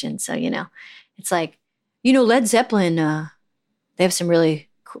information. So, it's like, Led Zeppelin, they have some really,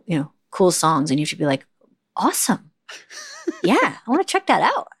 cool songs and you should be like, awesome. Yeah, I want to check that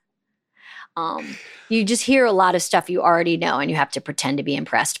out. You just hear a lot of stuff you already know and you have to pretend to be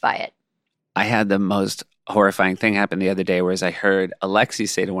impressed by it. I had the most horrifying thing happen the other day, whereas I heard Alexi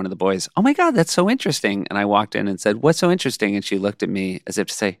say to one of the boys, "Oh my God, that's so interesting." And I walked in and said, "What's so interesting?" And she looked at me as if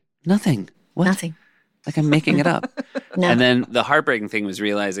to say, "Nothing." What? Nothing. Like I'm making it up. No. And then the heartbreaking thing was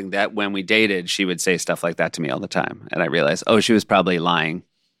realizing that when we dated, she would say stuff like that to me all the time. And I realized, she was probably lying.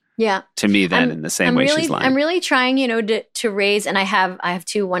 Yeah. To me then in the same way she's lying. I'm really trying, to raise, and I have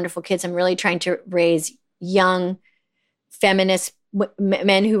 2 wonderful kids. I'm really trying to raise young feminist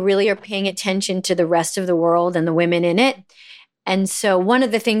men who really are paying attention to the rest of the world and the women in it. And so one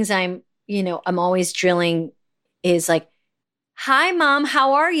of the things I'm always drilling is like, hi, Mom,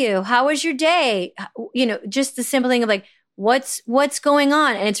 how are you? How was your day? Just the simple thing of like, what's going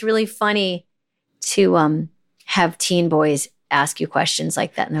on? And it's really funny to have teen boys ask you questions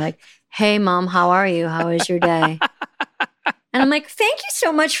like that. And they're like, hey, Mom, how are you? How was your day? And I'm like, thank you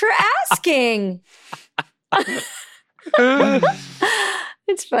so much for asking.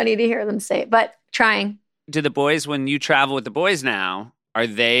 It's funny to hear them say it, but trying. Do the boys, when you travel with the boys now, are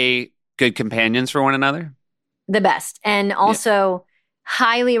they good companions for one another? The best. And also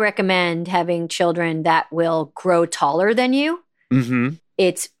highly recommend having children that will grow taller than you. Mm-hmm.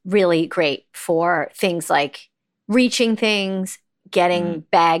 It's really great for things like reaching things, getting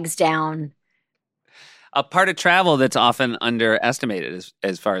bags down. A part of travel that's often underestimated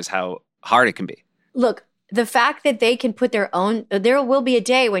as far as how hard it can be. Look, the fact that they can put their own, there will be a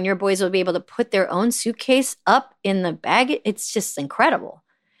day when your boys will be able to put their own suitcase up in the bag. It's just incredible.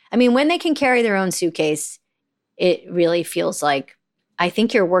 I mean, when they can carry their own suitcase, it really feels like, I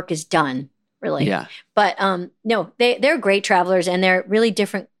think your work is done, really. Yeah. But no, they're great travelers and they're really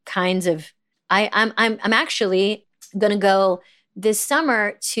different kinds of, I'm actually going to go this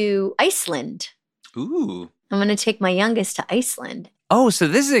summer to Iceland. Ooh. I'm going to take my youngest to Iceland. Oh, so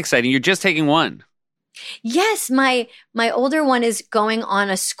this is exciting. You're just taking one. Yes, my older one is going on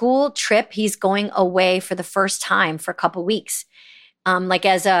a school trip. He's going away for the first time for a couple weeks. Like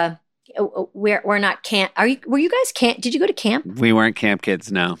as a we're not camp. Were you guys camp? Did you go to camp? We weren't camp kids,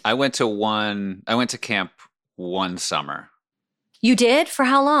 no. I went to camp one summer. You did? For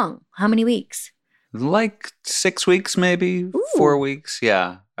how long? How many weeks? Like 6 weeks, maybe. Ooh. 4 weeks.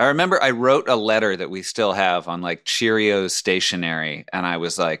 Yeah. I remember I wrote a letter that we still have on like Cheerios stationery. And I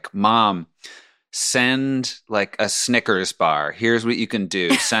was like, Mom, send like a Snickers bar. Here's what you can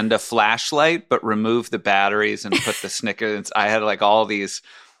do. Send a flashlight, but remove the batteries and put the Snickers. I had like all these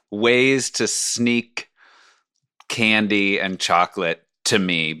ways to sneak candy and chocolate to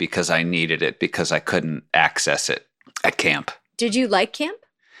me because I needed it because I couldn't access it at camp. Did you like camp?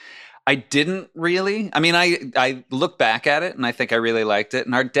 I didn't really. I mean, I look back at it and I think I really liked it.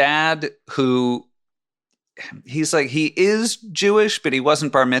 And our dad, he is Jewish, but he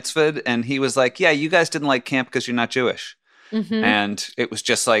wasn't bar mitzvahed. And he was like, yeah, you guys didn't like camp because you're not Jewish. Mm-hmm. And it was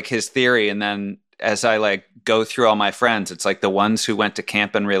just like his theory. And then as I like go through all my friends, it's like the ones who went to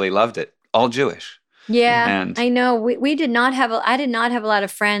camp and really loved it, all Jewish. Yeah, and I know. We did not have, I did not have a lot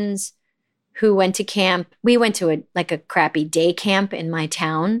of friends who went to camp. We went to a crappy day camp in my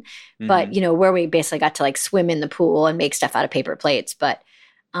town, but where we basically got to like swim in the pool and make stuff out of paper plates. But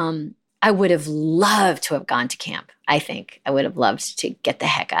I would have loved to have gone to camp. I think I would have loved to get the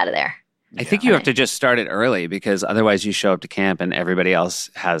heck out of there. I think you have to just start it early because otherwise you show up to camp and everybody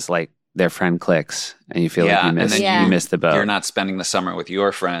else has like their friend clicks and you feel like Yeah, you and missed, then you missed the boat. You're not spending the summer with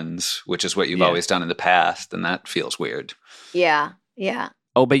your friends, which is what you've Yeah. always done in the past, and that feels weird. Yeah. Yeah.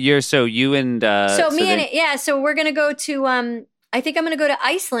 Oh, but you and So we're gonna go to. I think I'm gonna go to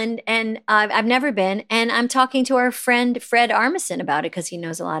Iceland, and I've never been, and I'm talking to our friend Fred Armisen about it because he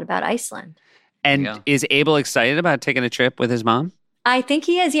knows a lot about Iceland. And Yeah. is Abel excited about taking a trip with his mom? I think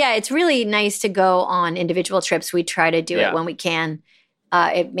he is. Yeah, it's really nice to go on individual trips. We try to do Yeah. it when we can.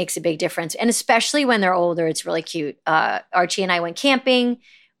 It makes a big difference, and especially when they're older, it's really cute. Archie and I went camping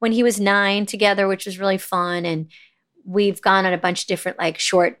when he was 9 together, which was really fun, and we've gone on a bunch of different like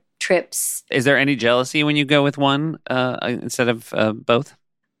short trips. Is there any jealousy when you go with one instead of both?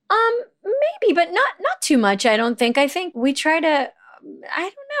 Maybe, but not too much. I don't think. I think we try to. I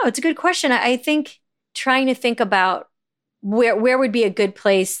don't know. It's a good question. I think trying to think about where would be a good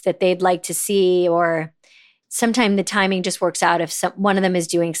place that they'd like to see, or sometimes the timing just works out. If one of them is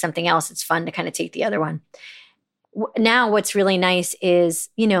doing something else, it's fun to kind of take the other one. Now, what's really nice is,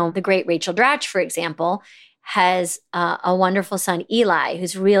 the great Rachel Dratch, for example, has a wonderful son, Eli,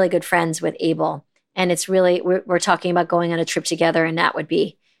 who's really good friends with Abel. And it's really, we're talking about going on a trip together, and that would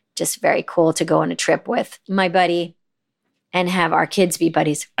be just very cool to go on a trip with my buddy and have our kids be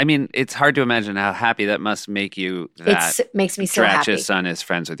buddies. I mean, it's hard to imagine how happy that must make you that It makes me so happy. Dratch's son is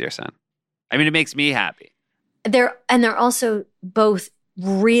friends with your son. I mean, it makes me happy. They're also both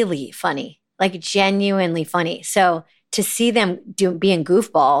really funny, like genuinely funny. So to see them being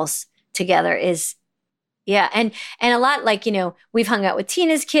goofballs together is, yeah. And a lot like, we've hung out with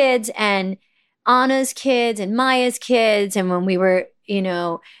Tina's kids and Anna's kids and Maya's kids. And when we were,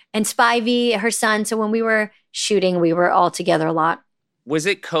 and Spivey, her son. So when we were shooting, we were all together a lot. Was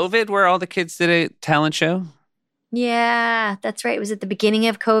it COVID where all the kids did a talent show? Yeah, that's right. It was at the beginning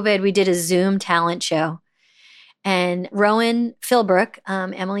of COVID. We did a Zoom talent show. And Rowan Philbrook,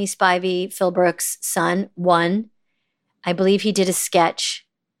 Emily Spivey Philbrook's son, won. I believe he did a sketch,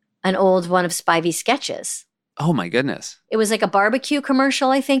 an old one of Spivey's sketches. Oh, my goodness. It was like a barbecue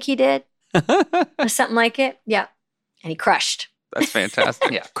commercial, I think he did, or something like it. Yeah. And he crushed. That's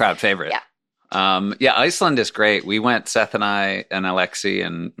fantastic. Yeah, crowd favorite. Yeah. Iceland is great. We went, Seth and I and Alexi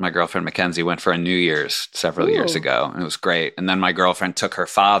and my girlfriend Mackenzie went for a New Year's several years ago, and it was great. And then my girlfriend took her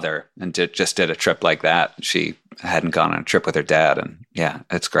father and just did a trip like that. She hadn't gone on a trip with her dad, and yeah,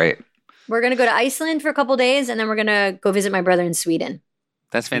 it's great. We're going to go to Iceland for a couple of days, and then we're going to go visit my brother in Sweden.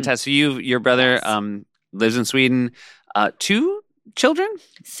 That's fantastic. So your brother lives in Sweden. 2 children?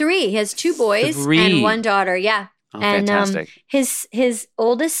 3. He has 2 boys 3. and 1 daughter. Yeah. Oh, And fantastic. his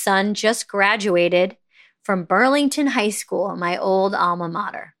oldest son just graduated from Burlington High School, my old alma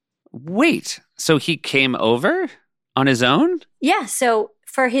mater. Wait, so he came over on his own? Yeah. So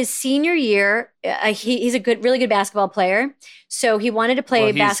for his senior year, he's a really good basketball player. So he wanted to play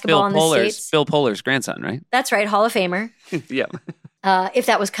Well, he's basketball in the States. Bill Poehler's grandson, right? That's right, Hall of Famer. Yeah. If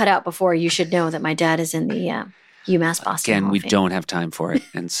that was cut out before, you should know that my dad is in the UMass Boston. Again, Hall we of Fame. don't have time for it,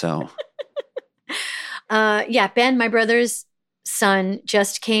 and so Ben, my brother's son,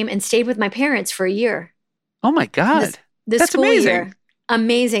 just came and stayed with my parents for a year. oh my God, This that's school amazing. year.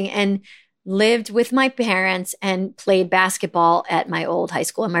 Amazing. And lived with my parents and played basketball at my old high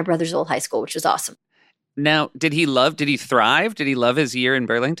school and my brother's old high school, which was awesome. Now, did he thrive? Did he love his year in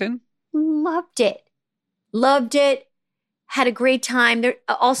Burlington? Loved it. Had a great time. There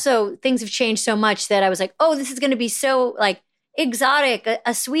also, things have changed so much that I was like, oh, this is going to be so like exotic,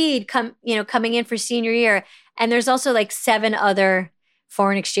 a Swede coming in for senior year. And there's also like 7 other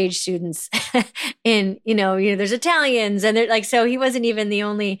foreign exchange students in, there's Italians and they're like, so he wasn't even the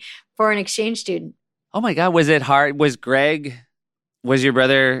only foreign exchange student. Oh my God, was it hard? Was your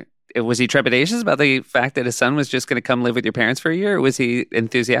brother, was he trepidatious about the fact that his son was just going to come live with your parents for a year? Or was he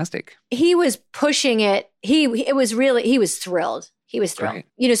enthusiastic? He was pushing it. He was thrilled. He was thrilled.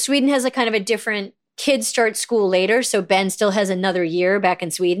 Right. Sweden has a kind of a different, kids start school later. So Ben still has another year back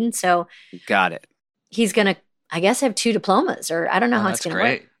in Sweden. So Got it. he's going to, I guess, have 2 diplomas, or I don't know how it's That's going to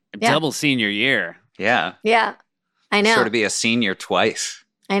great. work. Yeah. Double senior year. Yeah. Yeah, I know. Sort of be a senior twice.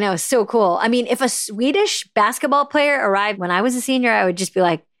 I know. It's so cool. I mean, if a Swedish basketball player arrived when I was a senior, I would just be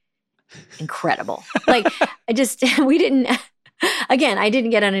like, incredible. Like, I didn't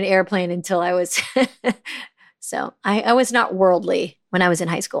get on an airplane until I was, so I was not worldly when I was in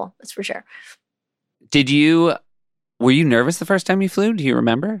high school. That's for sure. Were you nervous the first time you flew? Do you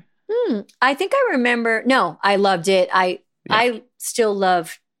remember? I think I remember. No, I loved it. I still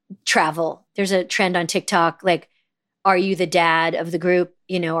love travel. There's a trend on TikTok, like, are you the dad of the group?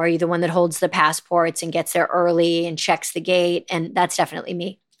 Are you the one that holds the passports and gets there early and checks the gate? And that's definitely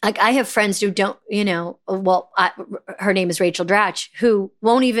me. Like I have friends who don't, her name is Rachel Dratch, who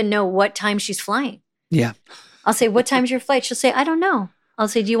won't even know what time she's flying. Yeah. I'll say, what time's your flight? She'll say, I don't know. I'll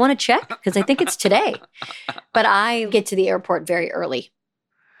say, do you want to check? Because I think it's today. But I get to the airport very early.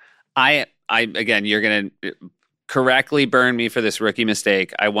 I again, you're going to correctly burn me for this rookie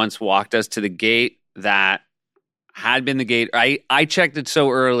mistake. I once walked us to the gate that had been the gate. I checked it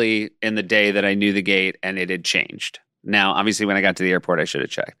so early in the day that I knew the gate and it had changed. Now, obviously, when I got to the airport, I should have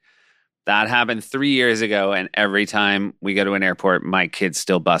checked. That happened 3 years ago, and every time we go to an airport, my kids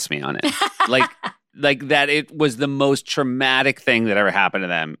still bust me on it. like that it was the most traumatic thing that ever happened to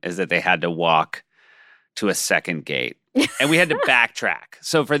them is that they had to walk to a second gate. And we had to backtrack.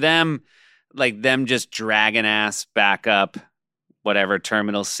 So for them, like them just dragging ass back up, whatever,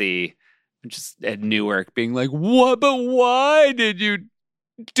 Terminal C, just at Newark being like, what? But why did you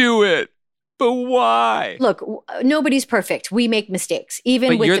do it? But why? Look, nobody's perfect. We make mistakes.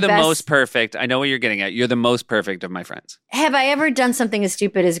 Even with you're the best, most perfect. I know what you're getting at. You're the most perfect of my friends. Have I ever done something as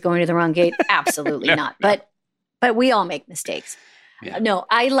stupid as going to the wrong gate? Absolutely not. But we all make mistakes. Yeah. No,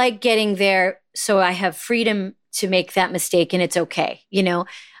 I like getting there so I have freedom to make that mistake and it's okay,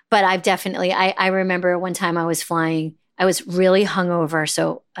 But I've definitely, I remember one time I was flying, I was really hungover.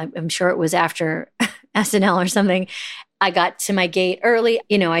 So I'm sure it was after SNL or something. I got to my gate early.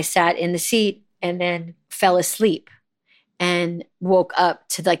 I sat in the seat and then fell asleep and woke up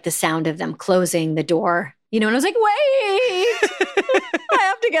to like the sound of them closing the door, and I was like, wait, I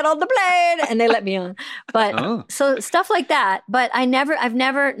have to get on the plane. And they let me on. But so stuff like that. But I've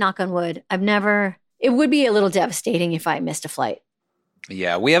never, knock on wood, it would be a little devastating if I missed a flight.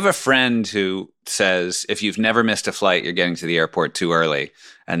 Yeah, we have a friend who says if you've never missed a flight, you're getting to the airport too early.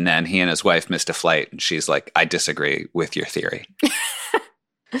 And then he and his wife missed a flight. And she's like, I disagree with your theory.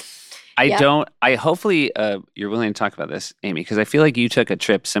 Hopefully you're willing to talk about this, Amy, because I feel like you took a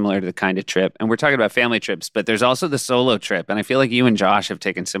trip similar to the kind of trip, and we're talking about family trips, but there's also the solo trip. And I feel like you and Josh have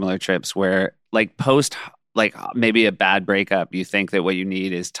taken similar trips where like post, like maybe a bad breakup, you think that what you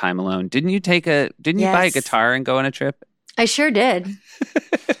need is time alone. Didn't you buy a guitar and go on a trip? I sure did.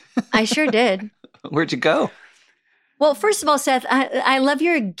 I sure did. Where'd you go? Well, first of all, Seth, I love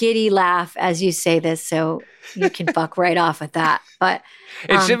your giddy laugh as you say this, so you can fuck right off with that. But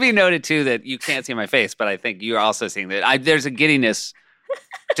it should be noted, too, that you can't see my face, but I think you're also seeing that. There's a giddiness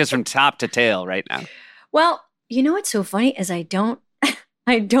just from top to tail right now. Well, what's so funny is I don't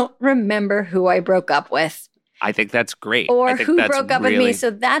remember who I broke up with. I think that's great. Or who broke up with me. So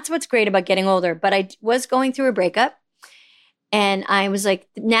that's what's great about getting older. But I was going through a breakup. And I was like,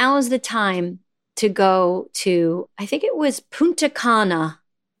 now is the time to go to, I think it was Punta Cana,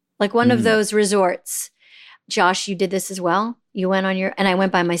 like one of those resorts. Josh, you did this as well. You went on and I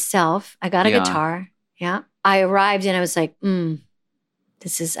went by myself. I got a guitar. Yeah. I arrived and I was like,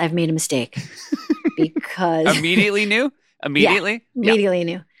 I've made a mistake. Because. Immediately knew? Immediately? Yeah, immediately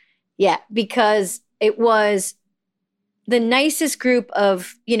knew. Yeah. Because it was the nicest group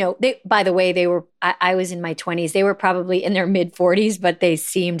of, by the way, I was in my 20s. They were probably in their mid 40s, but they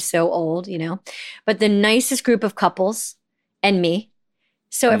seemed so old, but the nicest group of couples and me.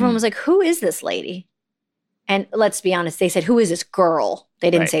 So everyone was like, who is this lady? And let's be honest, they said, who is this girl? They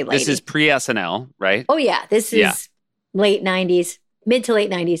didn't say lady. This is pre-SNL, right? Oh yeah. This is late 90s, mid to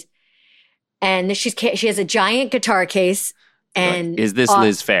late 90s. And she has a giant guitar case. And is this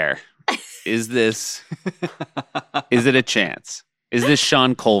Liz Phair? Is it a chance? Is this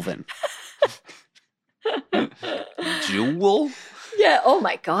Sean Colvin? Jewel? Yeah. Oh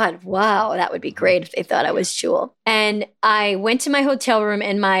my God. Wow. That would be great if they thought I was Jewel. And I went to my hotel room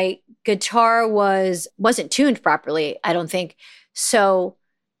and my guitar wasn't tuned properly, I don't think. So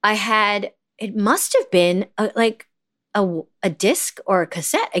it must have been a disc or a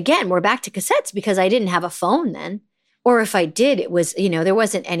cassette. Again, we're back to cassettes because I didn't have a phone then. Or if I did, it was, there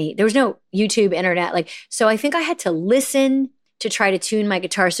was no YouTube, internet. So I think I had to listen to try to tune my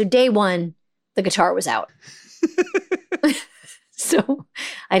guitar. So day one, the guitar was out. So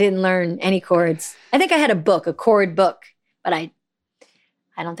I didn't learn any chords. I think I had a chord book, but I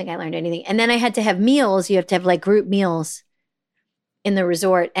don't think I learned anything. And then I had to have meals. You have to have group meals in the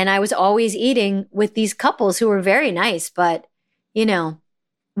resort. And I was always eating with these couples who were very nice, but,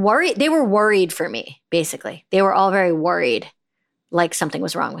 worried. They were worried for me, basically. They were all very worried, like something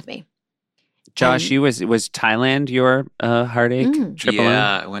was wrong with me. Josh, was Thailand your heartache trip alone?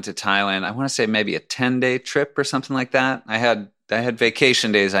 Yeah, I went to Thailand. I want to say maybe a 10-day trip or something like that. I had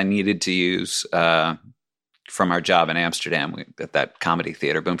vacation days I needed to use from our job in Amsterdam at that comedy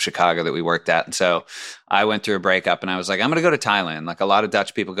theater, Boom Chicago, that we worked at. And so I went through a breakup and I was like, I'm going to go to Thailand. Like a lot of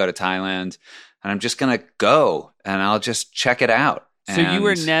Dutch people go to Thailand, and I'm just going to go and I'll just check it out. So you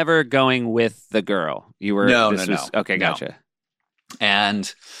were And- never going with the girl. You were No. Okay, No. gotcha.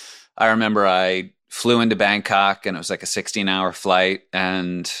 And I remember I flew into Bangkok, and it was like a 16-hour flight,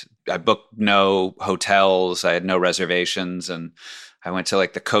 and I booked no hotels. I had no reservations, and I went to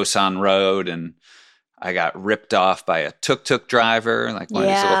like the Koh San Road, and I got ripped off by a tuk-tuk driver, like one of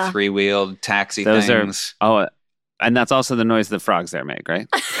these little three-wheeled taxi things. And that's also the noise the frogs there make, right?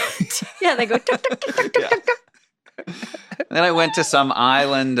 Yeah, they go tuk, tuk, tuk, tuk, tuk, tuk, tuk. And then I went to some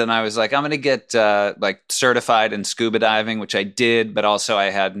island, and I was like, I'm going to get like certified in scuba diving, which I did, but also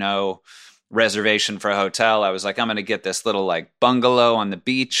I had no reservation for a hotel. I was like, I'm going to get this little like bungalow on the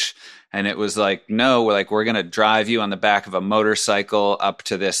beach. And it was like, no, we're going to drive you on the back of a motorcycle up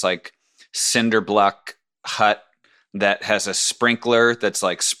to this like cinder block hut that has a sprinkler that's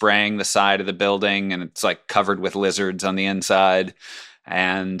like spraying the side of the building, and it's like covered with lizards on the inside.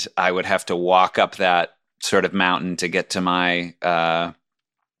 And I would have to walk up that sort of mountain to get to my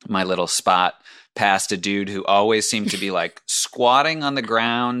my little spot, past a dude who always seemed to be like squatting on the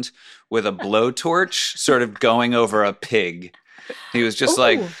ground with a blowtorch, sort of going over a pig. He was just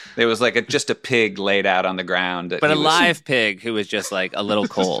like, there was like just a pig laid out on the ground. But a live pig who was just like a little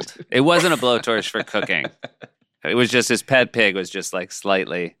cold. It wasn't a blowtorch for cooking. It was just his pet pig was just like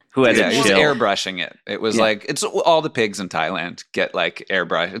slightly, who had he a was chill. airbrushing it. It was like, it's all the pigs in Thailand get like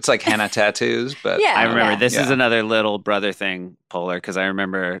airbrush. It's like henna tattoos, but Yeah. I remember this is Yeah. another little brother thing, Poehler, because I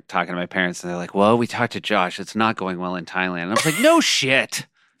remember talking to my parents and they're like, well, we talked to Josh. It's not going well in Thailand. And I was like, no shit.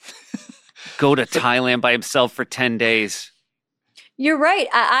 Go to Thailand by himself for 10 days. You're right.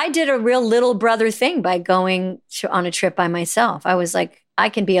 I did a real little brother thing by going on a trip by myself. I was like, I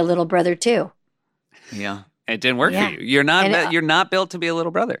can be a little brher too. yeah. It didn't work Yeah. for you. You're not built to be a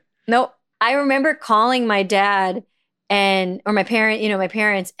little brother. No, I remember calling my dad or my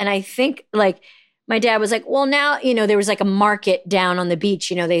parents. And I think like my dad was like, well, now, there was like a market down on the beach.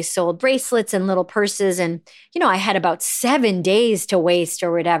 They sold bracelets and little purses. And, I had about 7 days to waste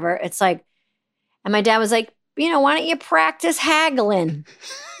or whatever. It's like, and my dad was like, why don't you practice haggling?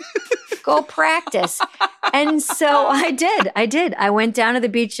 Go practice. And so I did. I went down to the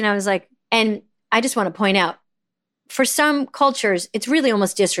beach and I was like, and I just want to point out, for some cultures, it's really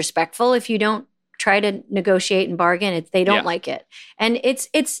almost disrespectful if you don't try to negotiate and bargain. They don't like it. And it's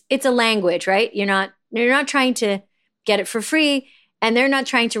a language, right? You're not trying to get it for free, and they're not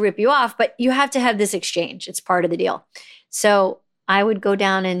trying to rip you off, but you have to have this exchange. It's part of the deal. So I would go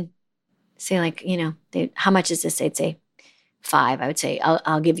down and say like, how much is this? They'd say 5. I would say,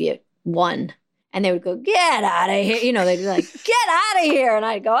 I'll give you 1. And they would go, get out of here. They'd be like, get out of here. And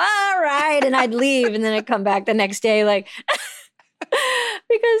I'd go, all right. And I'd leave. And then I'd come back the next day, like,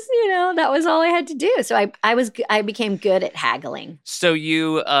 because, that was all I had to do. So I became good at haggling. So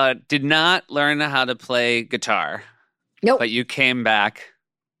you did not learn how to play guitar. Nope. But you came back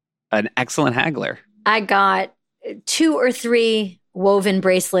an excellent haggler. I got 2 or 3 woven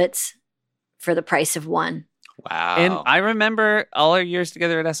bracelets for the price of 1. Wow. And I remember all our years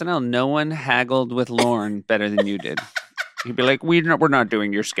together at SNL, no one haggled with Lorne better than you did. He'd be like, we're not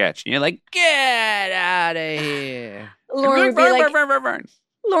doing your sketch. And you're like, get out of here. Lauren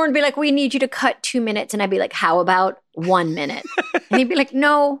would be like, we need you to cut 2 minutes. And I'd be like, how about 1 minute? And he'd be like,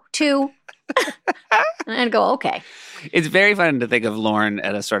 no, 2. And I'd go, okay. It's very fun to think of Lorne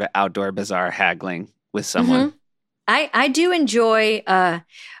at a sort of outdoor bazaar haggling with someone. Mm-hmm. I do enjoy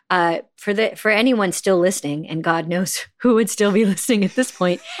for anyone still listening, and God knows who would still be listening at this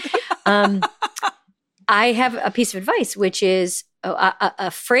point. I have a piece of advice, which is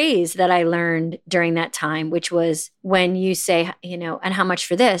a phrase that I learned during that time, which was when you say, and how much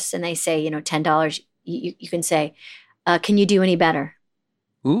for this? And they say, $10. You can say, can you do any better?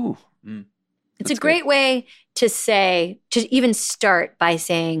 Ooh. It's a great way to even start by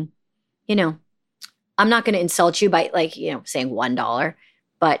saying, I'm not going to insult you by saying $1,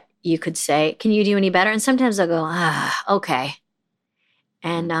 but you could say, can you do any better? And sometimes I'll go, okay.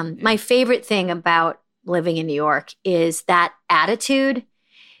 And my favorite thing about living in New York is that attitude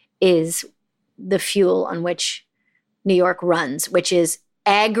is the fuel on which New York runs, which is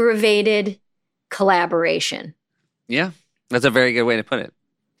aggravated collaboration. Yeah, that's a very good way to put it.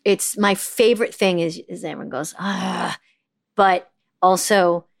 It's my favorite thing is everyone goes, but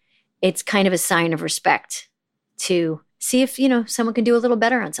also it's kind of a sign of respect to see if, someone can do a little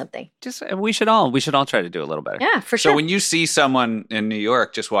better on something. We should all try to do a little better. Yeah, for sure. So when you see someone in New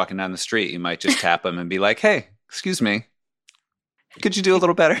York just walking down the street, you might just tap them and be like, hey, excuse me, could you do a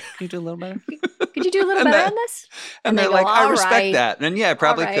little better? Can you do a little better? Could you do a little better on this? And they're they like, go, I "All respect right." that. And yeah, I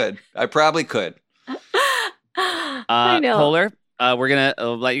probably right. could. I probably could. I know. Poehler, we're going to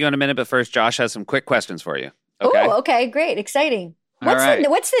let you go in a minute, but first, Josh has some quick questions for you. Okay. Oh, okay, great, exciting. All right.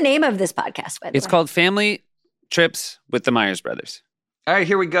 What's the name of this podcast, by the It's way? called Family Trips with the Myers Brothers. All right,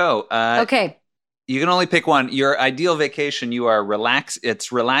 here we go. Okay. You can only pick one. Your ideal vacation, you are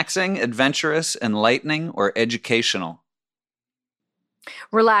it's relaxing, adventurous, enlightening, or educational.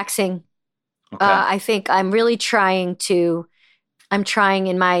 Relaxing. Okay. I think I'm really trying in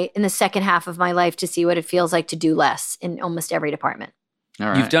the second half of my life to see what it feels like to do less in almost every department. All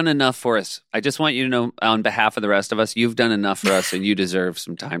right. You've done enough for us. I just want you to know, on behalf of the rest of us, you've done enough for us, and you deserve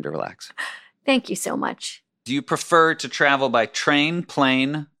some time to relax. Thank you so much. Do you prefer to travel by train,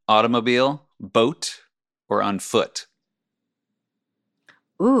 plane, automobile, boat, or on foot?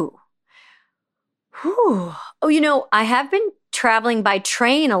 Ooh. Whew. Oh, I have been traveling by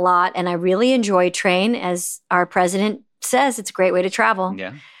train a lot, and I really enjoy train. As our president says, it's a great way to travel.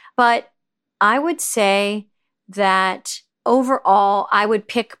 Yeah. But I would say that overall, I would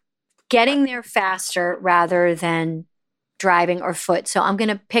pick getting there faster rather than driving or foot. So I'm going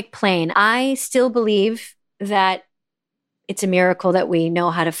to pick plane. I still believe that it's a miracle that we know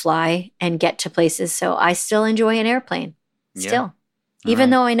how to fly and get to places. So I still enjoy an airplane. Still. Yeah.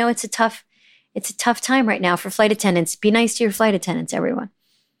 Even though I know it's a tough time right now for flight attendants. Be nice to your flight attendants, everyone.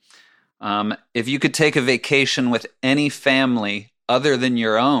 If you could take a vacation with any family other than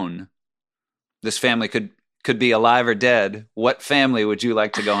your own, this family could be alive or dead, what family would you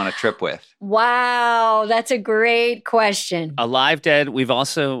like to go on a trip with? Wow, that's a great question. Alive, dead, we've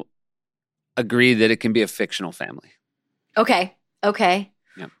also agreed that it can be a fictional family. Okay.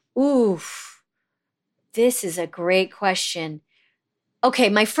 Yeah. Oof. This is a great question. Okay,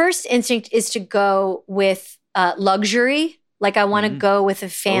 my first instinct is to go with luxury. Like I want to go with a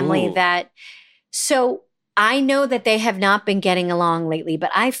family Ooh. So I know that they have not been getting along lately, but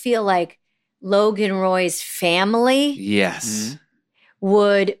I feel like Logan Roy's family Yes.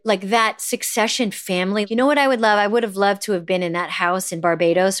 would, like that Succession family. You know what I would love? I would have loved to have been in that house in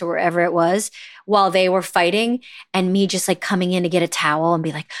Barbados or wherever it was while they were fighting, and me just like coming in to get a towel and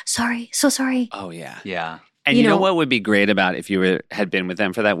be like, sorry, so sorry. Oh, yeah. Yeah. And You you know know- what would be great about if you had been with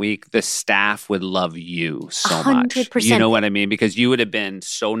them for that week? The staff would love you so much. 100%. You know what I mean? Because you would have been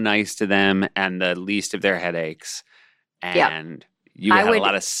so nice to them and the least of their headaches. And you I had would- a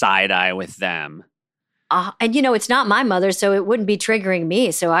lot of side eye with them. And it's not my mother, so it wouldn't be triggering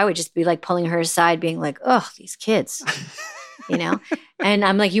me. So I would just be like pulling her aside, being like, "Oh, these kids," And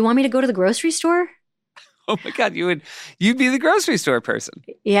I'm like, "You want me to go to the grocery store?" Oh my God, you'd be the grocery store person.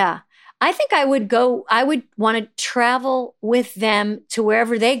 Yeah, I think I would go. I would want to travel with them to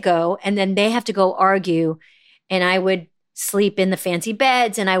wherever they go, and then they have to go argue, and I would sleep in the fancy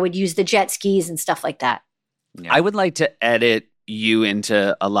beds, and I would use the jet skis and stuff like that. Yeah. I would like to edit you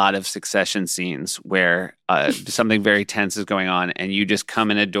into a lot of Succession scenes where something very tense is going on and you just come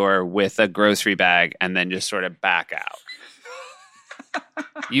in a door with a grocery bag and then just sort of back out.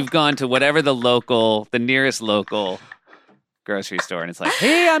 You've gone to whatever the nearest local grocery store and it's like,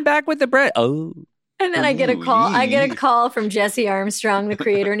 hey, I'm back with the bread. Oh. And then I get a call. I get a call from Jesse Armstrong, the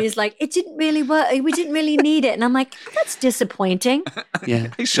creator, and he's like, "It didn't really work. We didn't really need it." And I'm like, "That's disappointing." Yeah.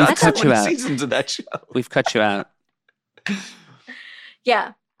 He shot cut so you many out. seasons of that show. We've cut you out.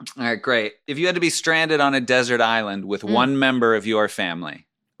 Yeah. All right, great. If you had to be stranded on a desert island with one member of your family,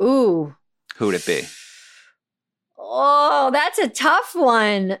 Ooh. who would it be? Oh, that's a tough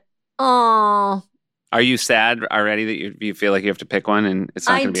one. Oh, Are you sad already that you feel like you have to pick one and it's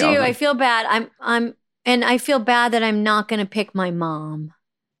not I going to be do. all of them? I feel bad. And I feel bad that I'm not going to pick my mom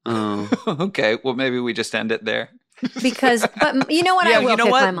Oh. Okay, well, maybe we just end it there. but you know what? Yeah, I will you know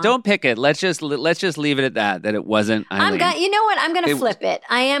pick what? my mom. Don't pick it. Let's just leave it at that it wasn't Eileen. You know what? I'm going to It- flip it.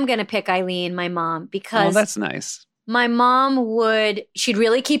 I am going to pick Eileen, my mom, Oh, because that's nice. my mom she'd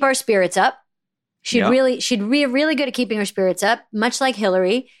really keep our spirits up. She'd be really good at keeping her spirits up, much like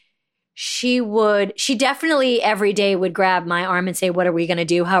Hillary. She definitely every day would grab my arm and say, "What are we going to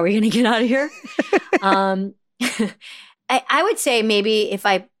do? How are we going to get out of here?" I would say maybe if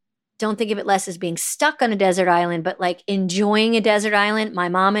I don't think of it less as being stuck on a desert island, but like enjoying a desert island, my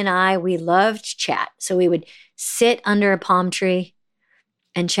mom and we loved to chat. So we would sit under a palm tree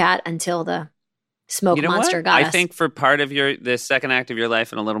and chat until the smoke You know monster what? got I us. think for part of the second act of your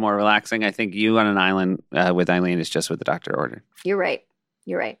life and a little more relaxing, I think you on an island with Eileen is just what the doctor ordered. You're right.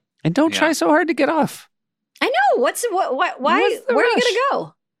 And don't Yeah. try so hard to get off. I know. Why? What's the Where are you rush? going to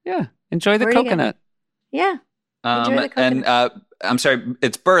go? Yeah. Enjoy the Where are you coconut. Yeah. Enjoy the And coconut. I'm sorry,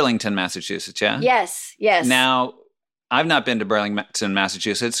 it's Burlington, Massachusetts, yeah? Yes. Now, I've not been to Burlington,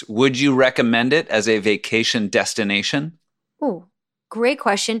 Massachusetts. Would you recommend it as a vacation destination? Oh, great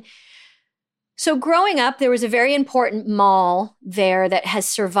question. So growing up, there was a very important mall there that has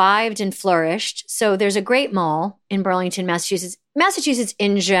survived and flourished. So there's a great mall in Burlington, Massachusetts. Massachusetts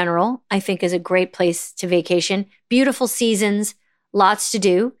in general, I think, is a great place to vacation. Beautiful seasons, lots to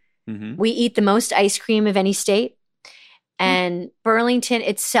do. Mm-hmm. We eat the most ice cream of any state. And Burlington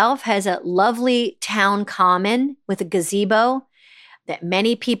itself has a lovely town common with a gazebo that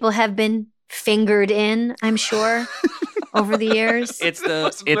many people have been fingered in, I'm sure, over the years. It's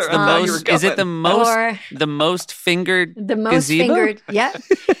the where you were most. Is it the most fingered? The most gazebo? fingered. Yeah.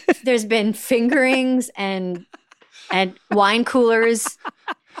 There's been fingerings and wine coolers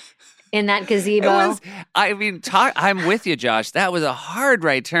in that gazebo. I'm with you, Josh. That was a hard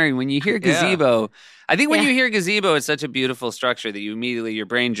right turn. When you hear gazebo, I think when you hear gazebo, it's such a beautiful structure that your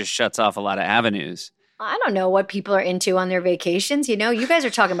brain just shuts off a lot of avenues. I don't know what people are into on their vacations. You guys are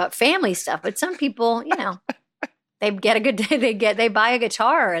talking about family stuff, but some people, they get a good day. They buy a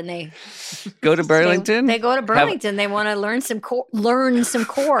guitar and they go to Burlington. They go to Burlington. They want to learn some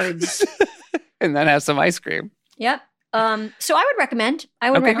chords and then have some ice cream. Yep. So I would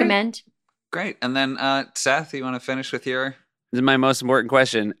recommend. Great. And then Seth, you want to finish with your? This is my most important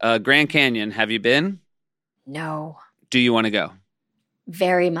question. Grand Canyon, have you been? No. Do you want to go?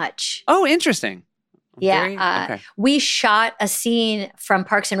 Very much. Oh, interesting. Yeah. Okay. We shot a scene from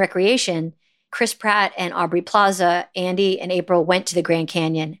Parks and Recreation. Chris Pratt and Aubrey Plaza, Andy and April went to the Grand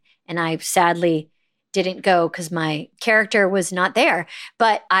Canyon, and I sadly didn't go because my character was not there.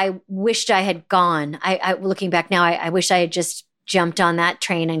 But I wished I had gone. I looking back now, I wish I had just jumped on that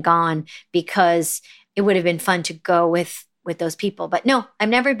train and gone, because it would have been fun to go with those people. But no, I've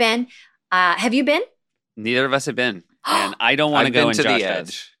never been. Have you been? Neither of us have been, and I don't want to go. I've been to the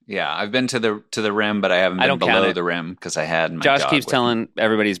edge. Yeah, I've been to the rim, but I haven't been below the rim because I had my Josh dog keeps with telling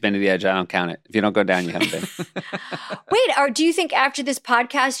everybody he's been to the edge. I don't count it. If you don't go down, you haven't been. Wait, or do you think after this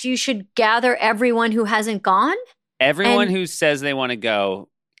podcast you should gather everyone who hasn't gone? Everyone who says they want to go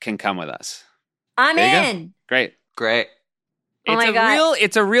can come with us. I'm in. Great. Oh my God.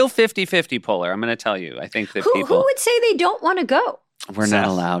 It's a real 50-50 polar. I'm going to tell you. I think that who people would say they don't want to go? We're Seth. not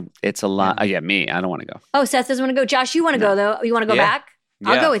allowed. It's a lot. Oh, yeah, me. I don't want to go. Oh, Seth doesn't want to go. Josh, you want to go though? You want to go back?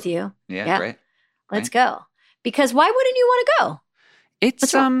 I'll Yeah. go with you. Yeah, great. Let's go. Because why wouldn't you want to go?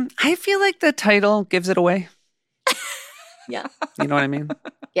 It's I feel like the title gives it away. Yeah. You know what I mean?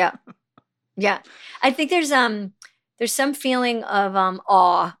 Yeah. I think there's some feeling of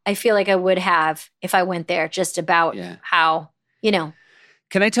awe I feel like I would have if I went there, just about how,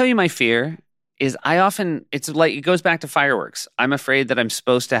 Can I tell you my fear is it's like it goes back to fireworks. I'm afraid that I'm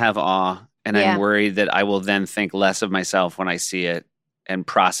supposed to have awe, and I'm worried that I will then think less of myself when I see it and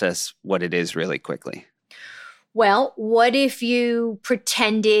process what it is really quickly. Well, what if you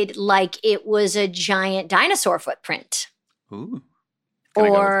pretended like it was a giant dinosaur footprint? Ooh.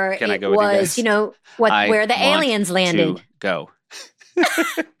 Or can I it go with you was, guys? where the aliens landed. To go.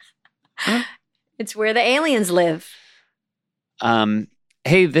 It's where the aliens live.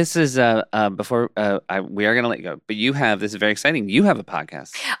 Hey, this is before we are going to let you go, but this is very exciting. You have a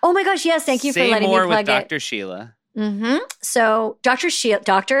podcast. Oh my gosh, yes! Thank you for letting me plug with it. Dr. Sheila. Mm-hmm. So Dr.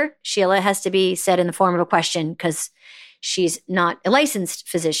 Sheila has to be said in the form of a question because she's not a licensed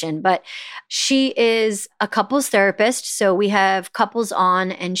physician, but she is a couples therapist. So we have couples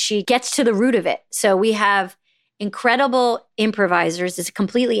on, and she gets to the root of it. So we have incredible improvisers. It's a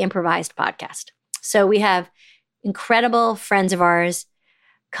completely improvised podcast. So we have incredible friends of ours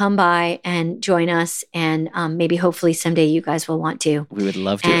come by and join us, and maybe hopefully someday you guys will want to. We would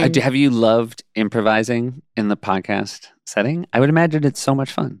love to. Have you loved improvising in the podcast setting? I would imagine it's so much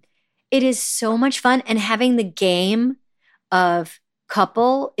fun. It is so much fun, and having the game of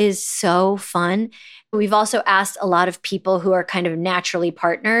couple is so fun. We've also asked a lot of people who are kind of naturally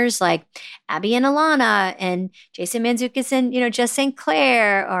partners, like Abby and Alana and Jason Mantzoukas and, Jess St.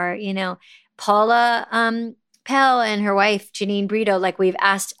 Clair, or, Paula Pell and her wife, Janine Brito. Like, we've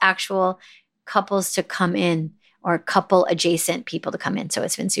asked actual couples to come in, or couple adjacent people to come in. So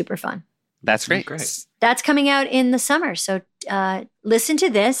it's been super fun. That's great. That's coming out in the summer. So listen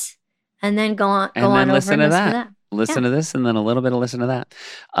to this and then go on over and listen to that. Listen to this and then a little bit of listen to that.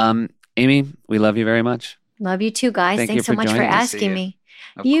 Amy, we love you very much. Love you too, guys. Thanks so much for asking me.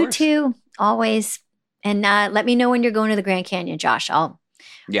 You too, always. And let me know when you're going to the Grand Canyon, Josh. I'll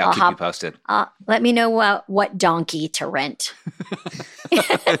keep you posted. Let me know what donkey to rent.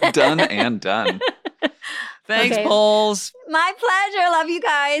 Done and done. Thanks, Poles. My pleasure. Love you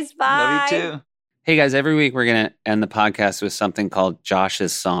guys. Bye. Love you too. Hey, guys, every week we're going to end the podcast with something called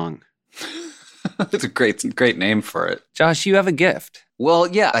Josh's Song. It's a great name for it. Josh, you have a gift. Well,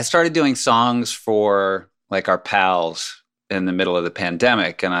 yeah, I started doing songs for like our pals in the middle of the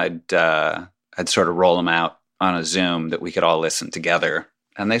pandemic, and I'd I'd sort of roll them out on a Zoom that we could all listen together.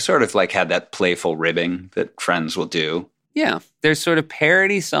 And they sort of like had that playful ribbing that friends will do. Yeah. There's sort of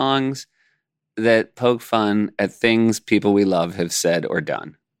parody songs that poke fun at things people we love have said or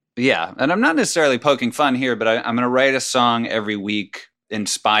done. Yeah. And I'm not necessarily poking fun here, but I'm going to write a song every week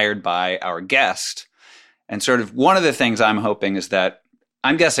inspired by our guest. And sort of one of the things I'm hoping is that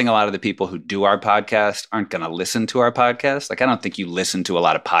I'm guessing a lot of the people who do our podcast aren't going to listen to our podcast. Like, I don't think you listen to a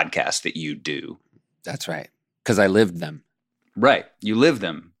lot of podcasts that you do. That's right. Because I lived them. Right. You live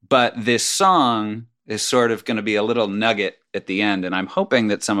them. But this song is sort of going to be a little nugget at the end. And I'm hoping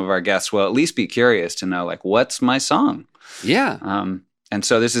that some of our guests will at least be curious to know, like, what's my song? Yeah. And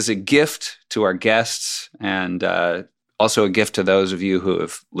so this is a gift to our guests and also a gift to those of you who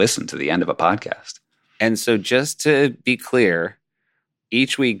have listened to the end of a podcast. And so just to be clear,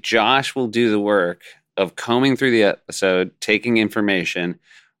 each week Josh will do the work of combing through the episode, taking information,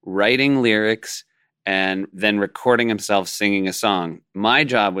 writing lyrics, and then recording himself singing a song. My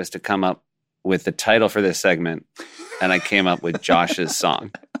job was to come up with the title for this segment, and I came up with Josh's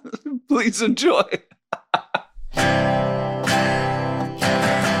song. Please enjoy.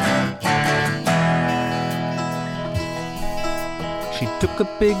 She took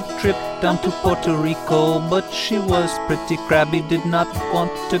a big trip down to Puerto Rico, but she was pretty crabby, did not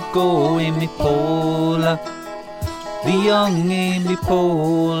want to go. Amy Poehler, the young Amy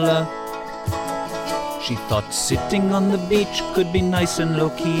Poehler. She thought sitting on the beach could be nice and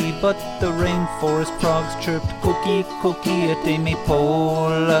low-key, but the rainforest frogs chirped cookie, cookie at Amy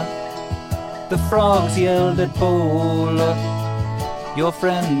Poehler. The frogs yelled at Poehler, your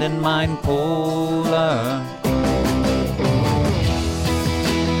friend and mine, Poehler.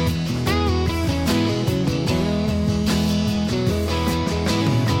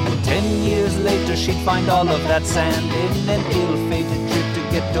 10 years later she'd find all of that sand in an ill-fated trip to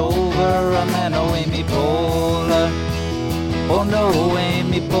get over a man. Oh, Amy Poehler, oh no,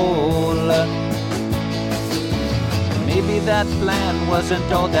 Amy Poehler. Maybe that plan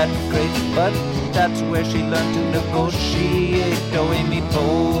wasn't all that great, but that's where she learned to negotiate. Oh, Amy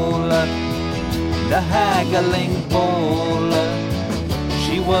Poehler, the haggling Poehler.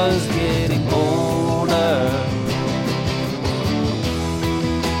 She was getting older.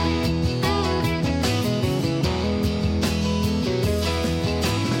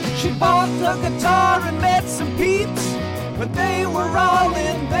 She bought a guitar and met some peeps, but they were all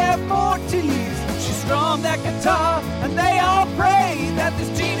in their 40s. She strummed that guitar and they all prayed that this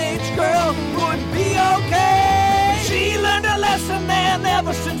teenage girl would be okay. She learned a lesson and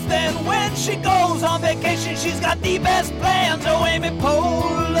ever since then, when she goes on vacation, she's got the best plans. Oh, Amy Poehler.